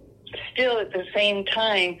 But still, at the same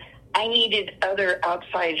time, I needed other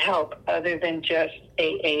outside help other than just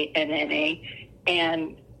AA and NA.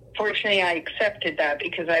 And fortunately, I accepted that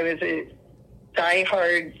because I was a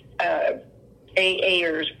diehard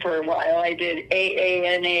AAers for a while. I did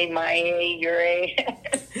AA, NA, my A, your A.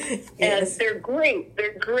 And they're great.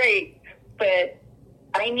 They're great. But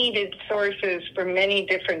I needed sources from many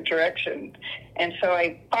different directions. And so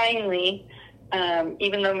I finally,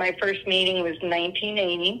 even though my first meeting was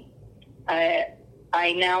 1980,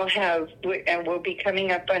 I now have, and will be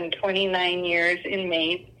coming up on 29 years in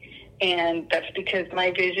May. And that's because my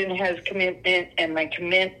vision has commitment, and my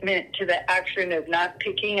commitment to the action of not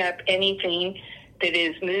picking up anything that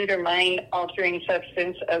is mood or mind altering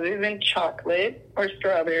substance other than chocolate or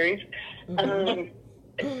strawberries,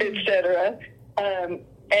 etc.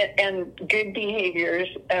 And good behaviors.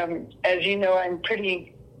 As you know, I'm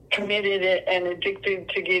pretty committed and addicted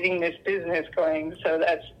to getting this business going. So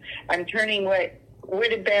I'm turning what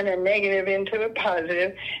would have been a negative into a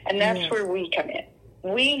positive, and that's where we come in.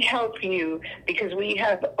 We help you because we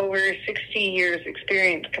have over 60 years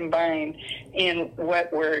experience combined in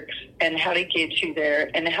what works and how to get you there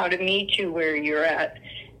and how to meet you where you're at,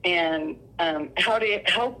 and how to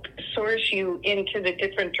help source you into the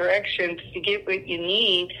different directions to get what you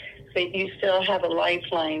need so that you still have a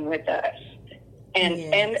lifeline with us.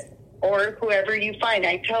 And or whoever you find.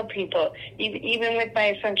 I tell people, even with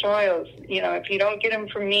my essential oils, you know, if you don't get them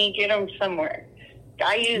from me, get them somewhere.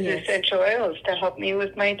 I use essential oils to help me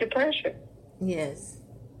with my depression. Yes.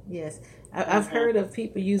 I've heard of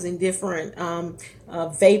people using different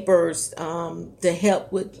vapors to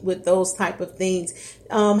help with those type of things.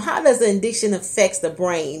 How does the addiction affect the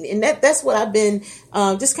brain? And that's what I've been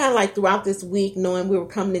just kind of like throughout this week, knowing we were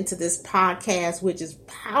coming into this podcast, which is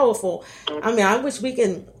powerful. I mean, I wish we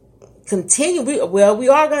can continue. We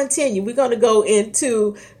are going to continue. We're going to go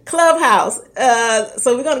into Clubhouse.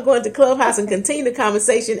 So we're going to go into Clubhouse and continue the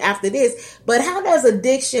conversation after this. But how does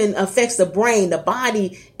addiction affects the brain, the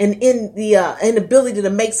body, and in the inability to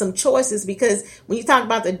make some choices? Because when you talk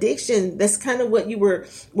about the addiction, that's kind of what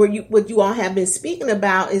what you all have been speaking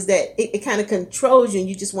about, is that it kind of controls you and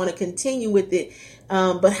you just want to continue with it.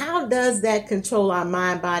 But how does that control our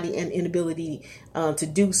mind, body, and inability to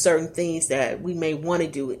do certain things that we may want to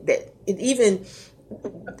do? That it even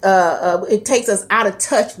it takes us out of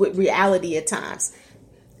touch with reality at times.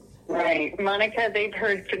 Right. Monica, they've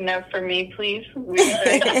heard enough from me, please.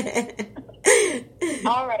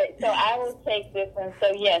 All right, so I will take this one.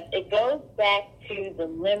 So, yes, it goes back to the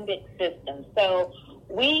limbic system. So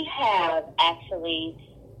we have actually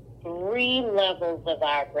 3 levels of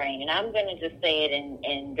our brain, and I'm going to just say it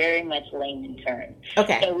in very much layman terms.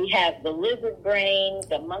 Okay. So we have the lizard brain,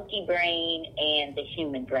 the monkey brain, and the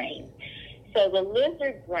human brain. So the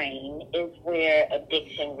lizard brain is where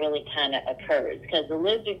addiction really kind of occurs, because the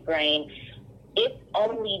lizard brain its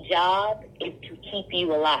only job is to keep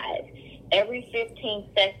you alive. Every 15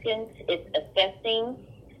 seconds, it's assessing,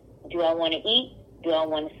 do I want to eat? Do I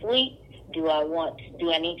want to sleep? Do I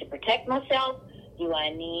need to protect myself?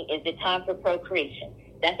 Is it time for procreation?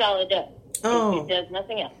 That's all it does. It does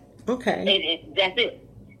nothing else. Okay. That's it.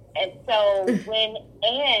 And so then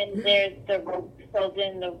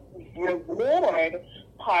the reward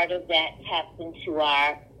part of that taps into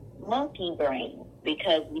our monkey brain,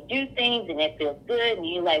 because we do things and it feels good and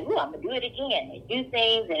you're like, ooh, I'm going to do it again. You do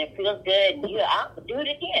things and it feels good and I'm going to do it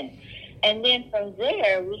again. And then from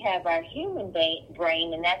there, we have our human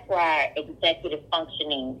brain, and that's where our executive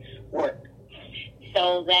functioning works.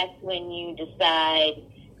 So that's when you decide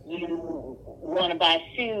you want to buy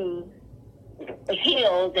shoes,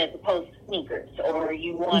 heels as opposed to sneakers, or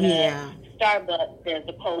you want Starbucks as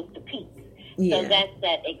opposed to Peeps. So that's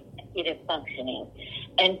that executive functioning.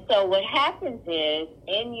 And so what happens is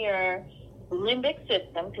in your limbic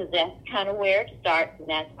system, because that's kind of where it starts, and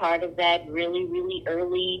that's part of that really, really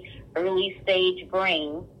early stage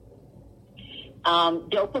brain,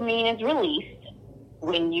 dopamine is released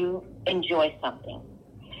when you enjoy something.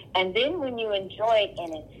 And then when you enjoy it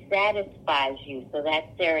and it satisfies you, so that's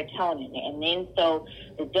serotonin. And then so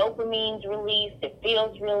the dopamine's released, it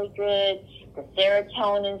feels really good, the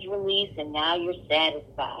serotonin's released, and now you're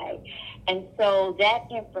satisfied. And so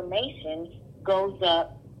that information goes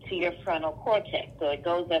up to your frontal cortex. So it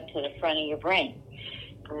goes up to the front of your brain.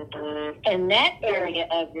 In that area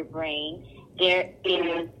of your brain, there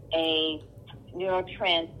is a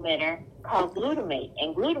neurotransmitter called glutamate,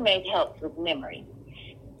 and glutamate helps with memory.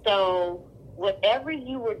 So whatever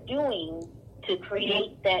you were doing to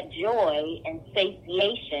create that joy and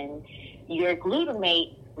satiation, your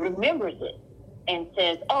glutamate remembers it and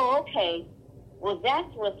says, oh, okay, well, that's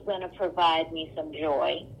what's going to provide me some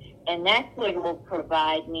joy, and that's what will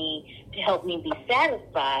provide me to help me be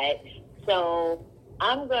satisfied. So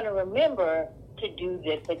I'm going to remember to do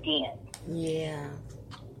this again. Yeah.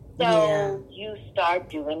 So you start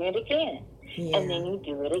doing it again, and then you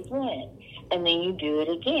do it again, and then you do it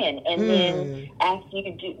again, and then after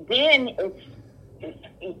you do, then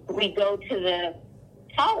we go to the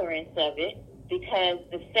tolerance of it, because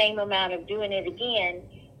the same amount of doing it again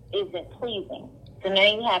isn't pleasing. So now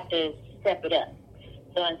you have to step it up.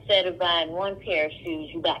 So instead of buying one pair of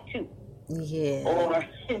shoes, you got two. Yeah. Or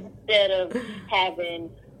instead of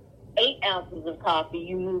having 8 ounces of coffee,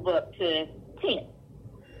 you move up to 10.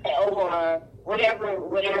 Or whatever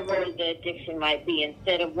the addiction might be.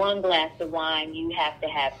 Instead of one glass of wine, you have to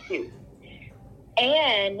have 2.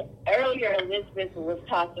 And earlier, Elizabeth was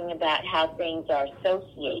talking about how things are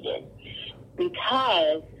associated,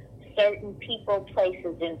 because certain people,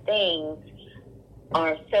 places, and things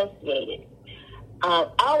are associated. I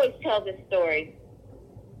always tell this story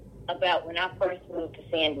about when I first moved to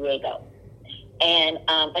San Diego. And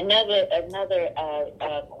another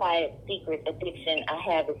quiet secret addiction I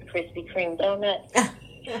have is Krispy Kreme donuts.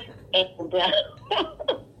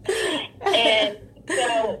 And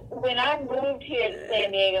so when I moved here to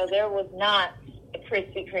San Diego, there was not a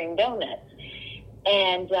Krispy Kreme donuts.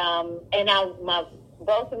 And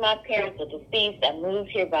both of my parents are deceased. I moved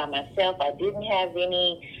here by myself. I didn't have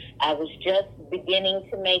any. I was just beginning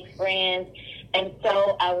to make friends. And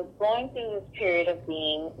so I was going through this period of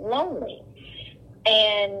being lonely.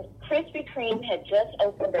 And Krispy Kreme had just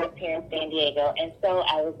opened up here in San Diego. And so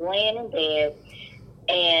I was laying in bed,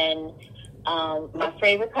 and my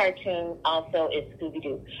favorite cartoon also is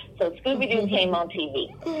Scooby-Doo. So Scooby-Doo came on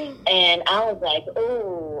TV. And I was like,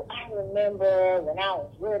 oh, I remember when I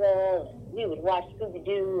was little, and we would watch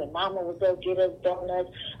Scooby-Doo, and Mama would go get us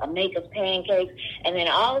donuts or make us pancakes. And then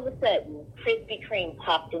all of a sudden, Krispy Kreme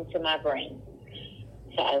popped into my brain.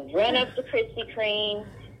 So I run up to Krispy Kreme,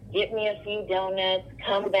 get me a few donuts,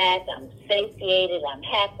 come back, I'm satiated, I'm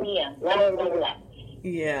happy, I'm blah, blah, blah, blah.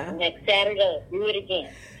 Yeah. Next Saturday, I do it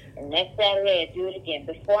again. And next Saturday, I do it again.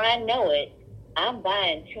 Before I know it, I'm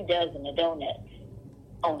buying 2 dozen of donuts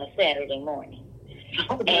on a Saturday morning.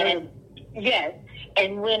 And yes,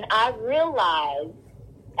 and when I realized,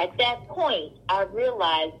 at that point, I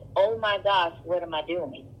realized, oh my gosh, what am I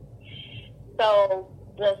doing? So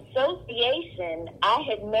the association I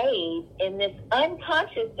had made in this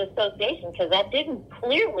unconscious association, because I didn't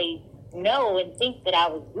clearly know and think that I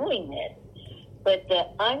was doing this, but the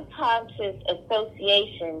unconscious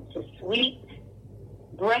association to sweet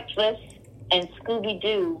breakfast and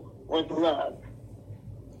Scooby-Doo was love.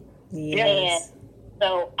 Yes. And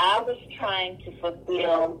so I was trying to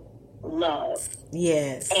fulfill love.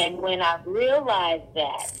 Yes. And when I realized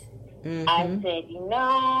that, I said,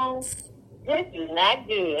 this is not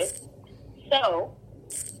good. So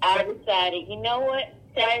I decided, you know what,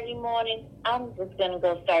 Saturday morning, I'm just going to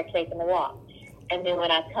go start taking a walk. And then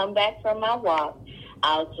when I come back from my walk,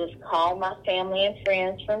 I'll just call my family and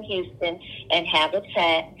friends from Houston and have a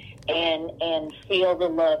chat and feel the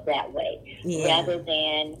love that way, rather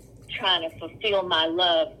than trying to fulfill my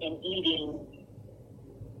love in eating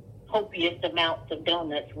copious amounts of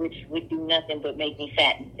donuts, which would do nothing but make me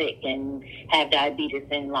fat and sick and have diabetes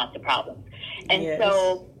and lots of problems. And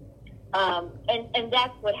so, and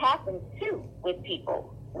that's what happens too with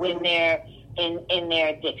people when they're in their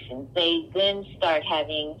addictions. They then start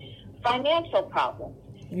having financial problems.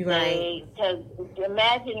 Right. Because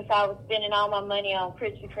imagine if I was spending all my money on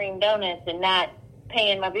Krispy Kreme donuts and not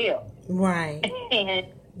paying my bill. Right. And,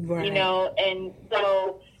 you know, and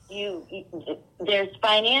so there's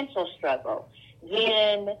financial struggle.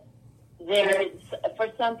 Then there's, for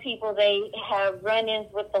some people, they have run-ins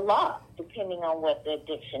with the law, depending on what the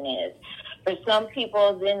addiction is. For some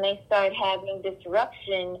people, then they start having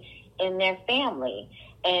disruption in their family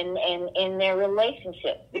and in their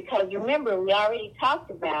relationships. Because remember, we already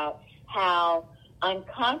talked about how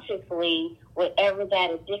unconsciously, whatever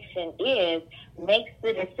that addiction is, makes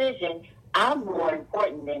the decision, I'm more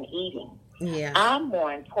important than eating. Yeah. I'm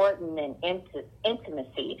more important than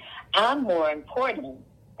intimacy. I'm more important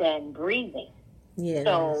than breathing. Yes.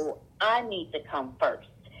 So I need to come first.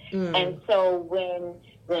 And so when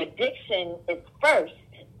the addiction is first,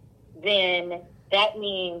 then that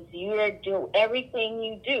means everything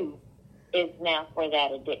you do is now for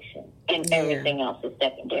that addiction, and everything else is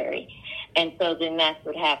secondary. And so then that's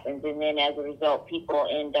what happens. And then as a result, people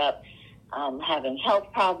end up having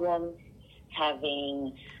health problems,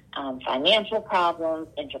 having financial problems,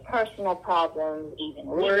 interpersonal problems, even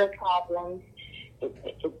legal problems.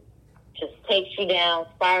 It just takes you down,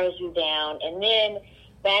 spirals you down. And then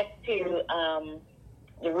back to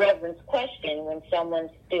the Reverend's question, when someone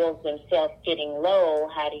feels themselves getting low,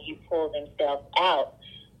 how do you pull themselves out?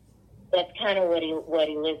 That's kind of what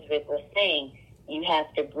Elizabeth was saying. You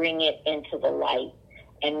have to bring it into the light.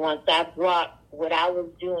 And once I brought what I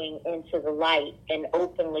was doing into the light and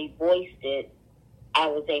openly voiced it, I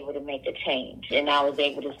was able to make a change. And I was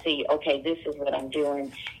able to see, okay, this is what I'm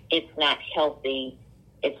doing. It's not healthy.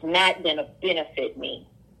 It's not going to benefit me.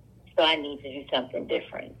 So I need to do something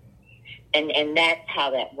different. And that's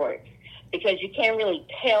how that works. Because you can't really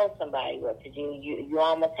tell somebody what to do. You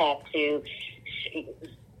almost have to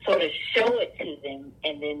sort of show it to them,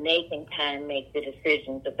 and then they can kind of make the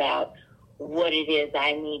decisions about what it is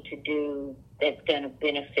I need to do that's going to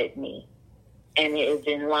benefit me and is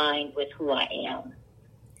in line with who I am.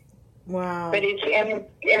 Wow. But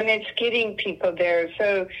it's getting people there.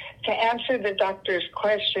 So to answer the doctor's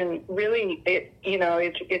question, really, it's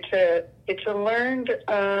a learned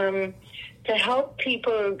to help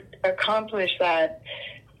people accomplish that.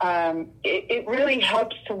 It really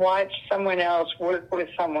helps to watch someone else work with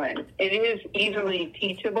someone. It is easily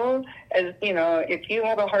teachable. As you know, if you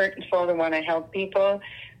have a heart and soul to want to help people,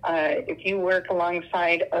 if you work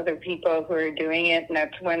alongside other people who are doing it, and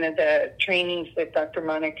that's one of the trainings that Dr.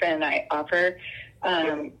 Monica and I offer,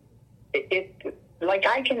 like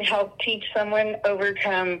I can help teach someone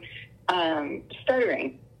overcome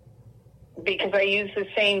stuttering because I use the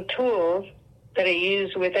same tools that I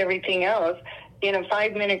use with everything else in a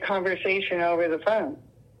 5-minute conversation over the phone.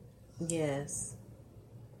 Yes.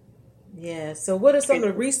 Yeah. So what are some of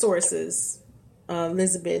the resources,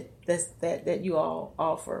 Elizabeth, that you all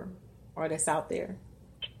offer or that's out there?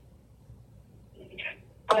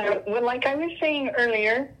 Well, like I was saying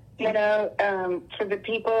earlier, for the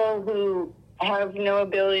people who have no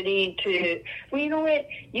ability to, well, you know what?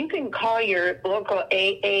 You can call your local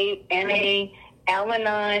AA, NA,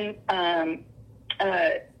 Al-Anon,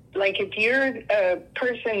 like if you're a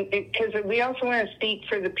person, because we also want to speak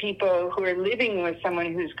for the people who are living with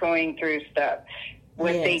someone who's going through stuff,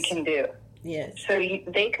 what they can do. Yes. So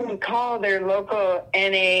they can call their local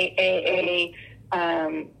NAAA,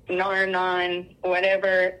 NARNON,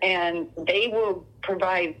 whatever, and they will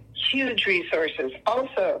provide huge resources.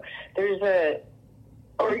 Also, there's a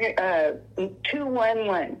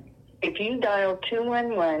 211. If you dial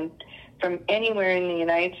 211 from anywhere in the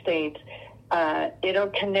United States, it'll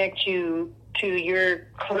connect you to your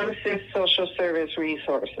closest social service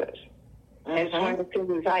resources. It's one of the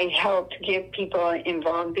things I helped get people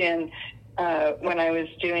involved in when I was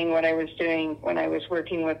doing what I was doing when I was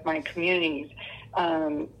working with my communities,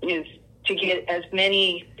 is to get as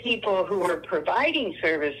many people who are providing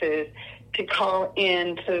services to call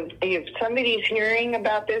in. So if somebody's hearing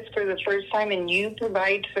about this for the first time and you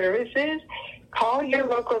provide services, call your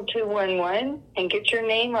local 211 and get your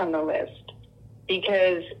name on the list.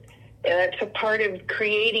 Because That's a part of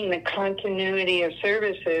creating the continuity of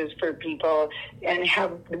services for people, and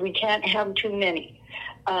we can't have too many.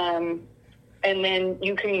 And then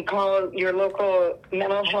you can call your local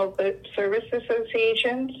mental health service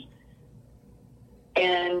associations,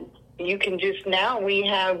 and you can we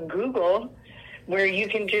have Google, where you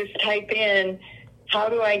can just type in, how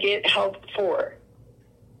do I get help for?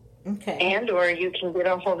 Okay. And or you can get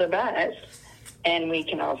a hold of us, and we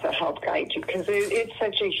can also help guide you, because it's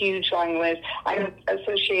such a huge, long list. I'm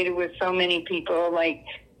associated with so many people, like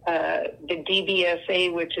the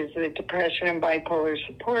DBSA, which is the Depression and Bipolar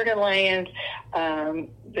Support Alliance,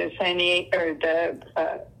 the San Diego, or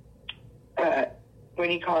the what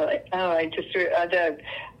do you call it? The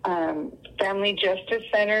family justice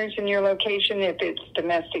centers in your location, if it's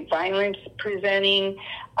domestic violence presenting.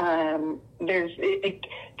 It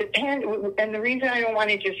depends, and the reason I don't want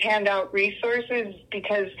to just hand out resources is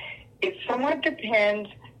because it somewhat depends.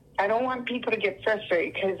 I don't want people to get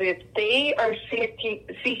frustrated, because if they are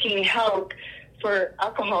seeking help for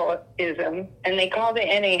alcoholism and they call the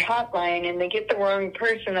NA hotline and they get the wrong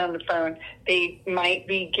person on the phone, they might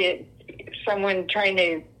get someone trying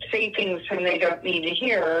to say things when they don't need to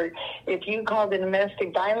hear. Or if you call the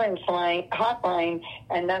domestic violence hotline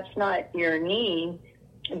and that's not your need,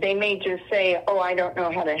 they may just say, oh, I don't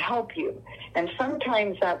know how to help you. And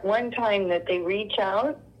sometimes that one time that they reach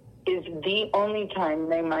out is the only time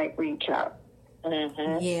they might reach out.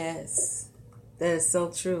 Mm-hmm. Yes, that is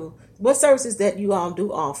so true. What services that you all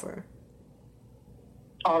do offer?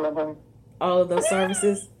 All of them. All of those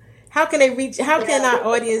services? How can our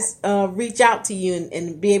audience reach out to you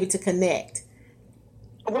and be able to connect?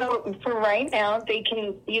 Well, for right now, they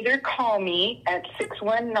can either call me at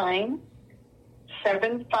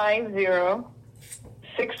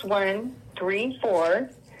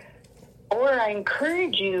 619-750-6134, or I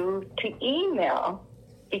encourage you to email,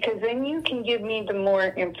 because then you can give me the more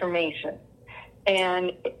information.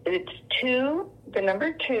 And it's the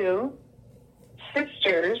number 2,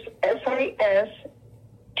 sisters, SISTERZ,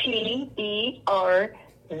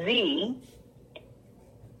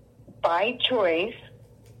 by choice,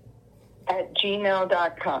 at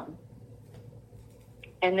gmail.com.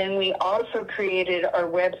 And then we also created our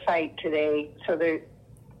website today, so there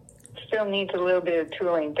still needs a little bit of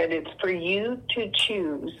tooling, but it's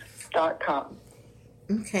foryoutachoose.com.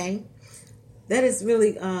 Okay. That is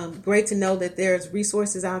really great to know that there's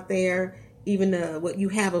resources out there, even what you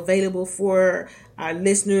have available for our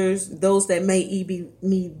listeners, those that may be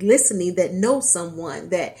listening that know someone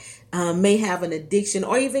that may have an addiction,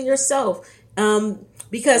 or even yourself.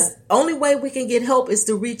 Because only way we can get help is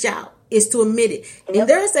to reach out, is to admit it. Yep. And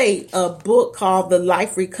there's a book called the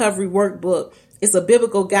Life Recovery Workbook. It's a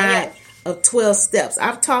biblical guide of 12 steps.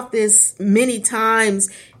 I've taught this many times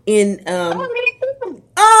in... oh,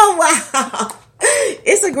 wow.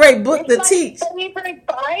 It's a great book to teach. It's my favorite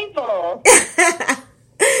Bible.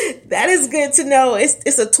 That is good to know.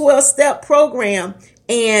 It's a 12-step program,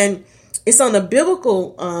 and it's on the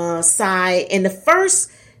biblical side. And the first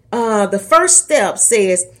step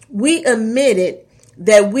says, we admitted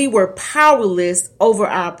that we were powerless over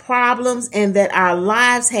our problems and that our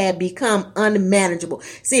lives had become unmanageable.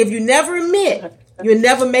 See, if you never admit, you'll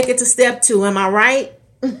never make it to step 2. Am I right?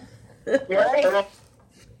 Right.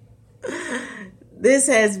 This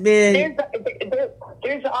has been...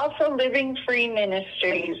 There's also Living Free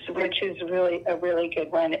Ministries, which is really a really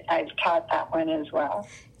good one. I've taught that one as well.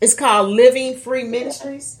 It's called Living Free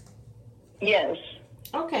Ministries? Yes.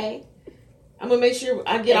 Okay. I'm going to make sure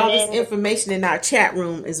I get all this information in our chat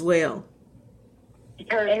room as well.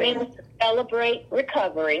 Perfect. And then Celebrate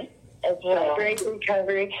Recovery as well. Celebrate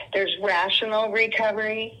Recovery. There's Rational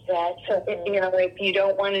Recovery. So, if you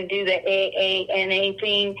don't want to do the AANA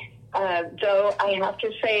thing, though I have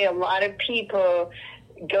to say a lot of people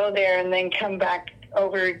go there and then come back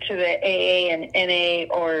over to the AA and NA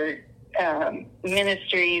or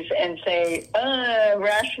ministries and say,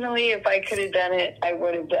 rationally, if I could have done it, I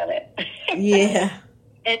would have done it. Yeah.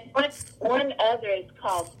 And one other is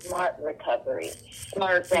called Smart Recovery.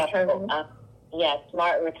 Smart Recovery.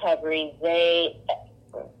 Smart Recovery.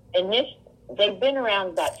 They've been around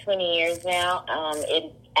about 20 years now.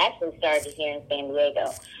 It actually started here in San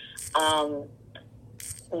Diego.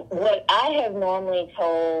 What I have normally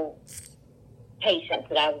told patients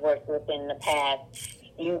that I've worked with in the past,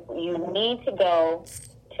 you need to go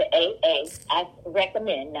to AA. I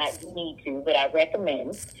recommend, not need to, but I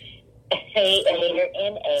recommend AA or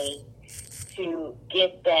NA to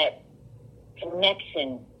get that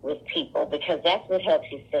connection with people, because that's what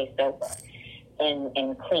helps you stay sober.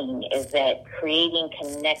 and clean, is that creating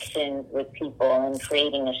connections with people and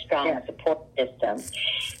creating a strong support system.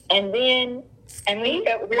 And then,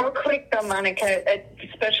 real quick though, Monica,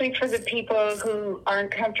 especially for the people who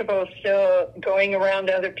aren't comfortable still going around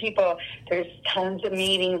other people, there's tons of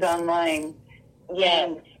meetings online.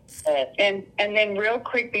 Yes. And then real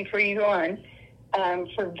quick before you go on,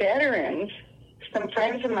 for veterans, some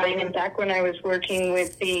friends of mine, and back when I was working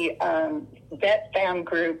with the Vet Fam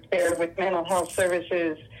group there with Mental Health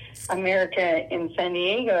Services America in San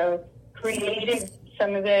Diego, created,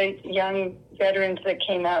 some of the young veterans that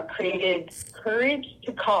came out created Courage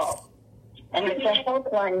to Call. And it's a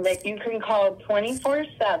helpline that you can call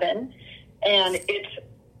 24/7, and it's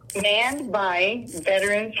manned by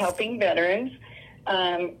veterans helping veterans.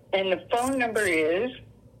 And the phone number is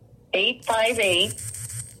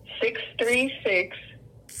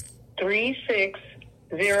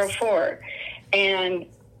 858-636-3604. And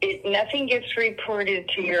nothing gets reported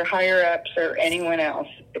to your higher-ups or anyone else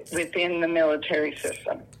within the military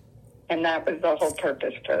system. And that was the whole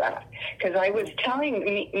purpose for that. Because I was telling,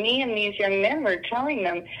 me and these young men were telling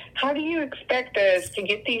them, how do you expect us to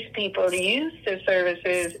get these people to use the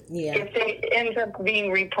services if they end up being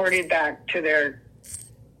reported back to their,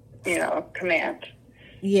 command?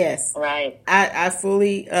 Yes. Right. I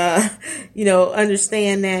fully,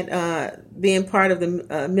 understand that being part of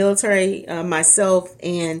the military myself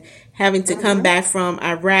and having to come back from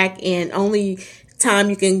Iraq, and only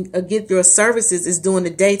time you can get your services is during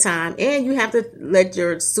the daytime, and you have to let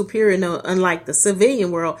your superior know, unlike the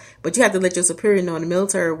civilian world, but you have to let your superior know in the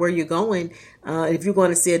military where you're going if you're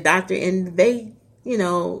going to see a doctor. And they,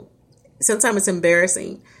 sometimes it's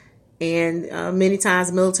embarrassing. And many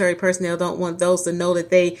times military personnel don't want those to know that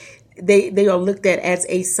they are looked at as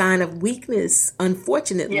a sign of weakness,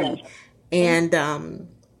 unfortunately. Yes. And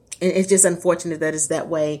it's just unfortunate that it's that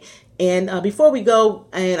way. And before we go,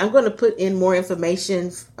 and I'm going to put in more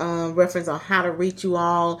information, reference on how to reach you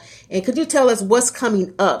all. And could you tell us what's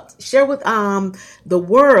coming up? Share with the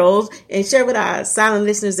world, and share with our silent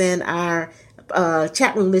listeners and our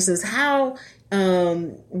chat room listeners how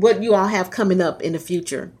what you all have coming up in the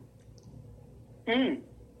future.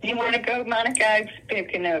 You want to go, Monica? I've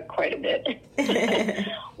spoken out quite a bit.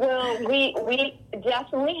 Well, we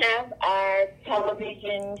definitely have our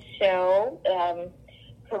television show,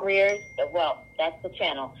 Careers. Well, that's the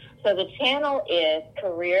channel. So the channel is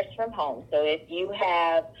Careers from Home. So if you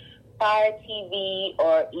have Fire TV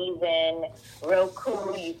or even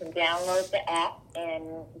Roku, you can download the app,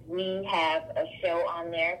 and we have a show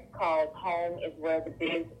on there called Home is Where the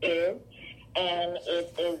Biz Is. And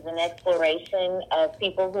it is an exploration of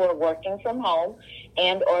people who are working from home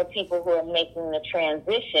and or people who are making the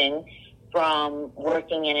transition from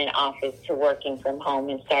working in an office to working from home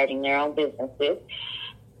and starting their own businesses.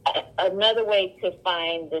 Another way to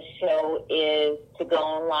find the show is to go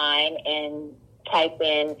online and type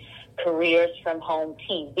in Careers from Home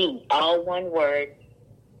TV, all one word,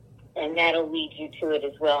 and that'll lead you to it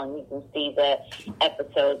as well, and you can see the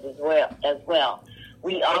episodes as well.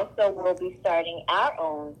 We also will be starting our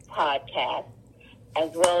own podcast as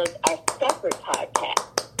well as our separate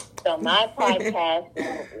podcast. So my podcast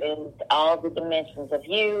is All the Dimensions of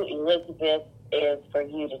You. Elizabeth is For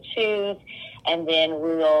You to Choose. And then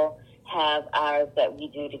we'll have ours that we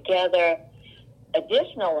do together.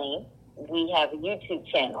 Additionally, we have a YouTube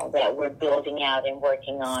channel that we're building out and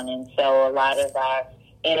working on. And so a lot of our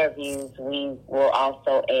interviews we will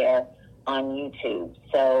also air on YouTube.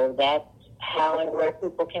 So that's how and where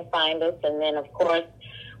people can find us. And then, of course,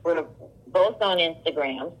 we're both on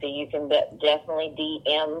Instagram, so you can definitely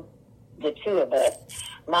DM the two of us.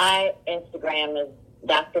 My Instagram is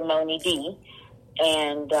Dr. Moni D.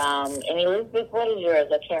 And Elizabeth, what is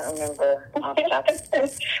yours? I can't remember off the top.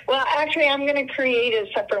 Well, actually, I'm going to create a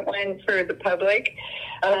separate one for the public.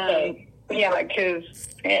 Okay.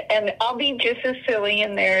 And I'll be just as silly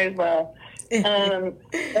in there as well. And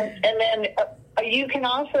then you can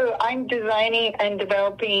also, I'm designing and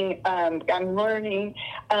developing, I'm learning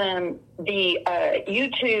the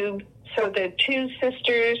YouTube. So the Two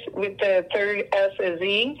Sisters with the third S as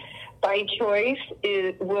E by choice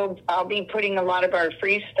I'll be putting a lot of our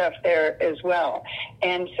free stuff there as well.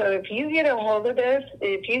 And so if you get a hold of us,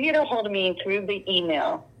 if you get a hold of me through the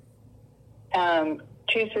email,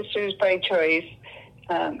 Two Sisters by Choice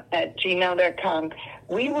at gmail.com,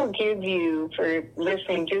 we will give you, for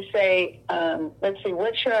listening, just say, let's see,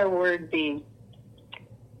 what should our word be?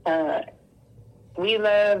 We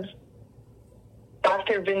love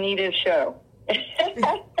Dr. Vanita's show.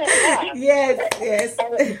 Yes.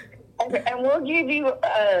 And we'll give you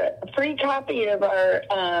a free copy of our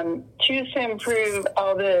Choose to Improve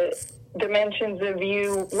All the Dimensions of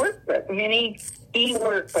You workbook, mini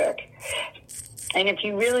e-workbook. And if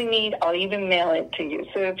you really need, I'll even mail it to you.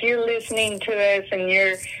 So if you're listening to us and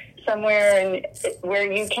you're somewhere and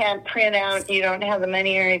where you can't print out, you don't have the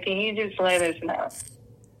money or anything, you just let us know.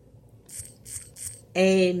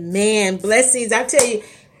 Amen. Blessings. I tell you,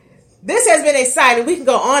 this has been exciting. We can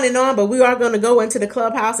go on and on, but we are going to go into the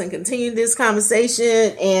clubhouse and continue this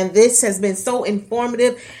conversation. And this has been so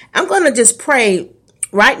informative. I'm going to just pray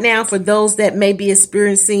right now for those that may be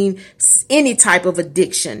experiencing any type of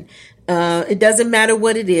addiction. It doesn't matter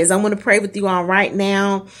what it is. I'm going to pray with you all right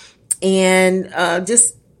now and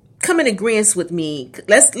just come in agreement with me.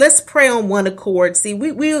 Let's pray on one accord. See,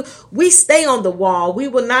 we stay on the wall. We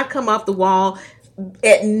will not come off the wall.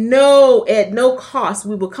 At no cost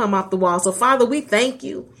we will come off the wall. So Father, we thank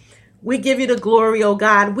you. We give you the glory, oh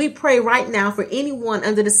God. We pray right now for anyone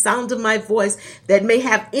under the sound of my voice that may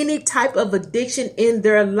have any type of addiction in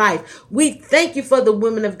their life. We thank you for the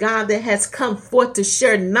woman of God that has come forth to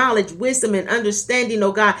share knowledge, wisdom, and understanding,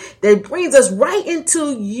 oh God, that brings us right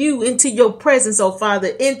into you, into your presence, oh Father,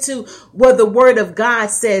 into what the word of God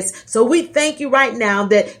says. So we thank you right now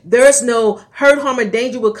that there's no hurt, harm, or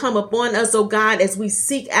danger will come upon us, oh God, as we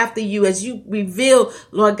seek after you, as you reveal,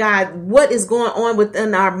 Lord God, what is going on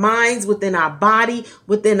within our minds, within our body,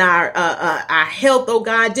 within our health, oh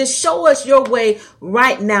God. Just show us your way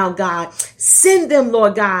right now, God. Send them,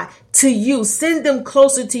 Lord God, to you. Send them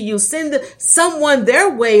closer to you. Send someone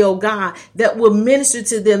their way, oh God, that will minister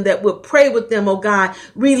to them, that will pray with them, oh God.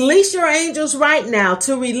 Release your angels right now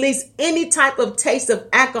to release any type of taste of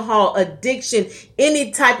alcohol addiction,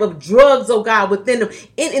 any type of drugs, oh God, within them,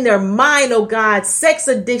 in their mind, oh God, sex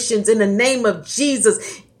addictions in the name of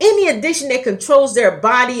Jesus. Any addiction that controls their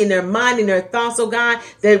body and their mind and their thoughts, oh God,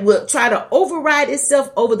 that will try to override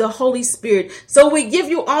itself over the Holy Spirit. So we give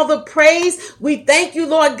you all the praise. We thank you,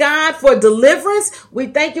 Lord God, for deliverance. We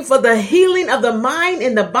thank you for the healing of the mind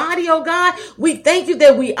and the body, oh God. We thank you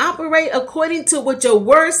that we operate according to what your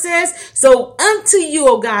word says. So unto you,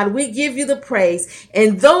 oh God, we give you the praise.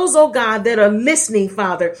 And those, oh God, that are listening,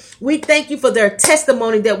 Father, we thank you for their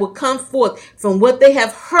testimony that will come forth from what they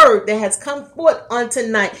have heard that has come forth on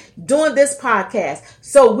tonight doing this podcast.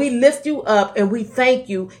 So we lift you up and we thank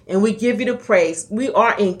you and we give you the praise. We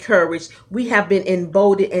are encouraged. We have been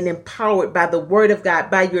emboldened and empowered by the word of God,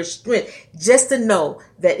 by your strength, just to know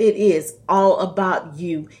that it is all about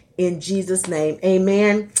you. In Jesus' name,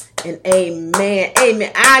 amen and amen.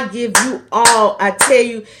 Amen. I give you all, I tell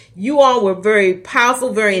you, you all were very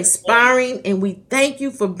powerful, very inspiring, and we thank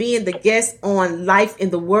you for being the guest on Life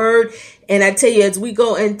in the Word. And I tell you, as we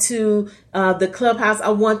go into the clubhouse, I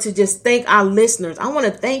want to just thank our listeners. I want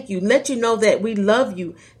to thank you, let you know that we love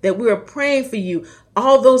you, that we are praying for you.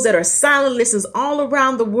 All those that are silent listeners all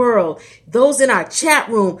around the world, those in our chat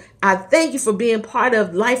room, I thank you for being part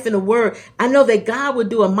of Life in the Word. I know that God will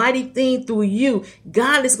do a mighty thing through you.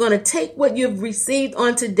 God is going to take what you've received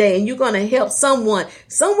on today and you're going to help someone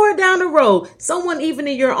somewhere down the road, someone even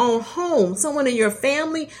in your own home, someone in your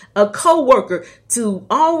family, a co-worker, to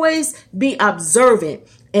always be observant.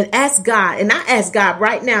 And ask God, and I ask God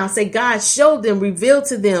right now, say, God, show them, reveal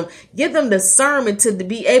to them, give them discernment to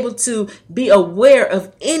be able to be aware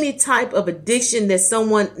of any type of addiction that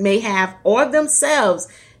someone may have or themselves,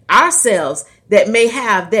 ourselves, that may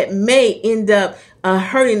have, that may end up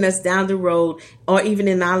hurting us down the road or even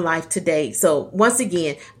in our life today. So once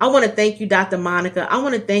again, I want to thank you, Dr. Monica. I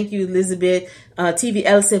want to thank you, Elizabeth TV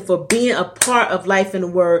Ellison, for being a part of Life in the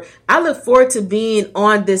Word. I look forward to being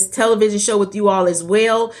on this television show with you all as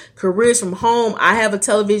well. Careers from Home. I have a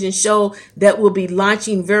television show that will be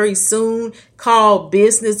launching very soon called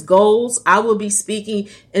Business Goals. I will be speaking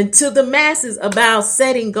into the masses about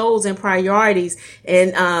setting goals and priorities.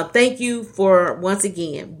 And thank you for, once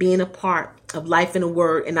again, being a part of Life in the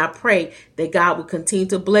Word. And I pray that God will continue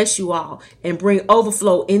to bless you all and bring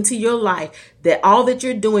overflow into your life, that all that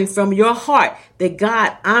you're doing from your heart, that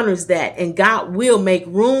God honors that and God will make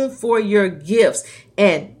room for your gifts.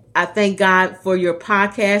 And I thank God for your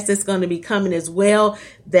podcast that's going to be coming as well,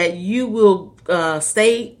 that you will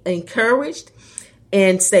stay encouraged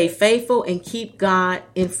and stay faithful and keep God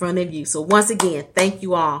in front of you. So once again, thank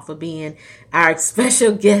you all for being our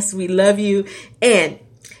special guests. We love you. And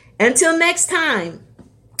until next time,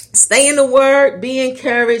 stay in the Word, be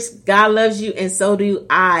encouraged. God loves you, and so do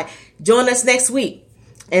I. Join us next week,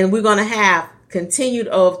 and we're going to have continued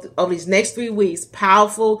of these next 3 weeks,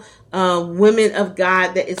 powerful women of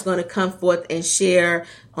God that is going to come forth and share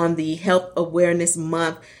on the Health Awareness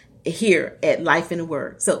Month here at Life in the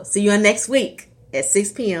Word. So see you on next week at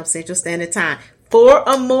 6 p.m. Central Standard Time for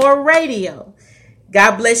a more radio.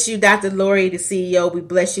 God bless you, Dr. Lori, the CEO. We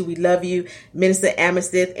bless you. We love you, Minister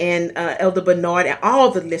Amistad and Elder Bernard, and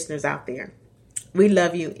all the listeners out there. We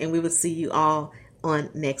love you, and we will see you all on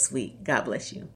next week. God bless you.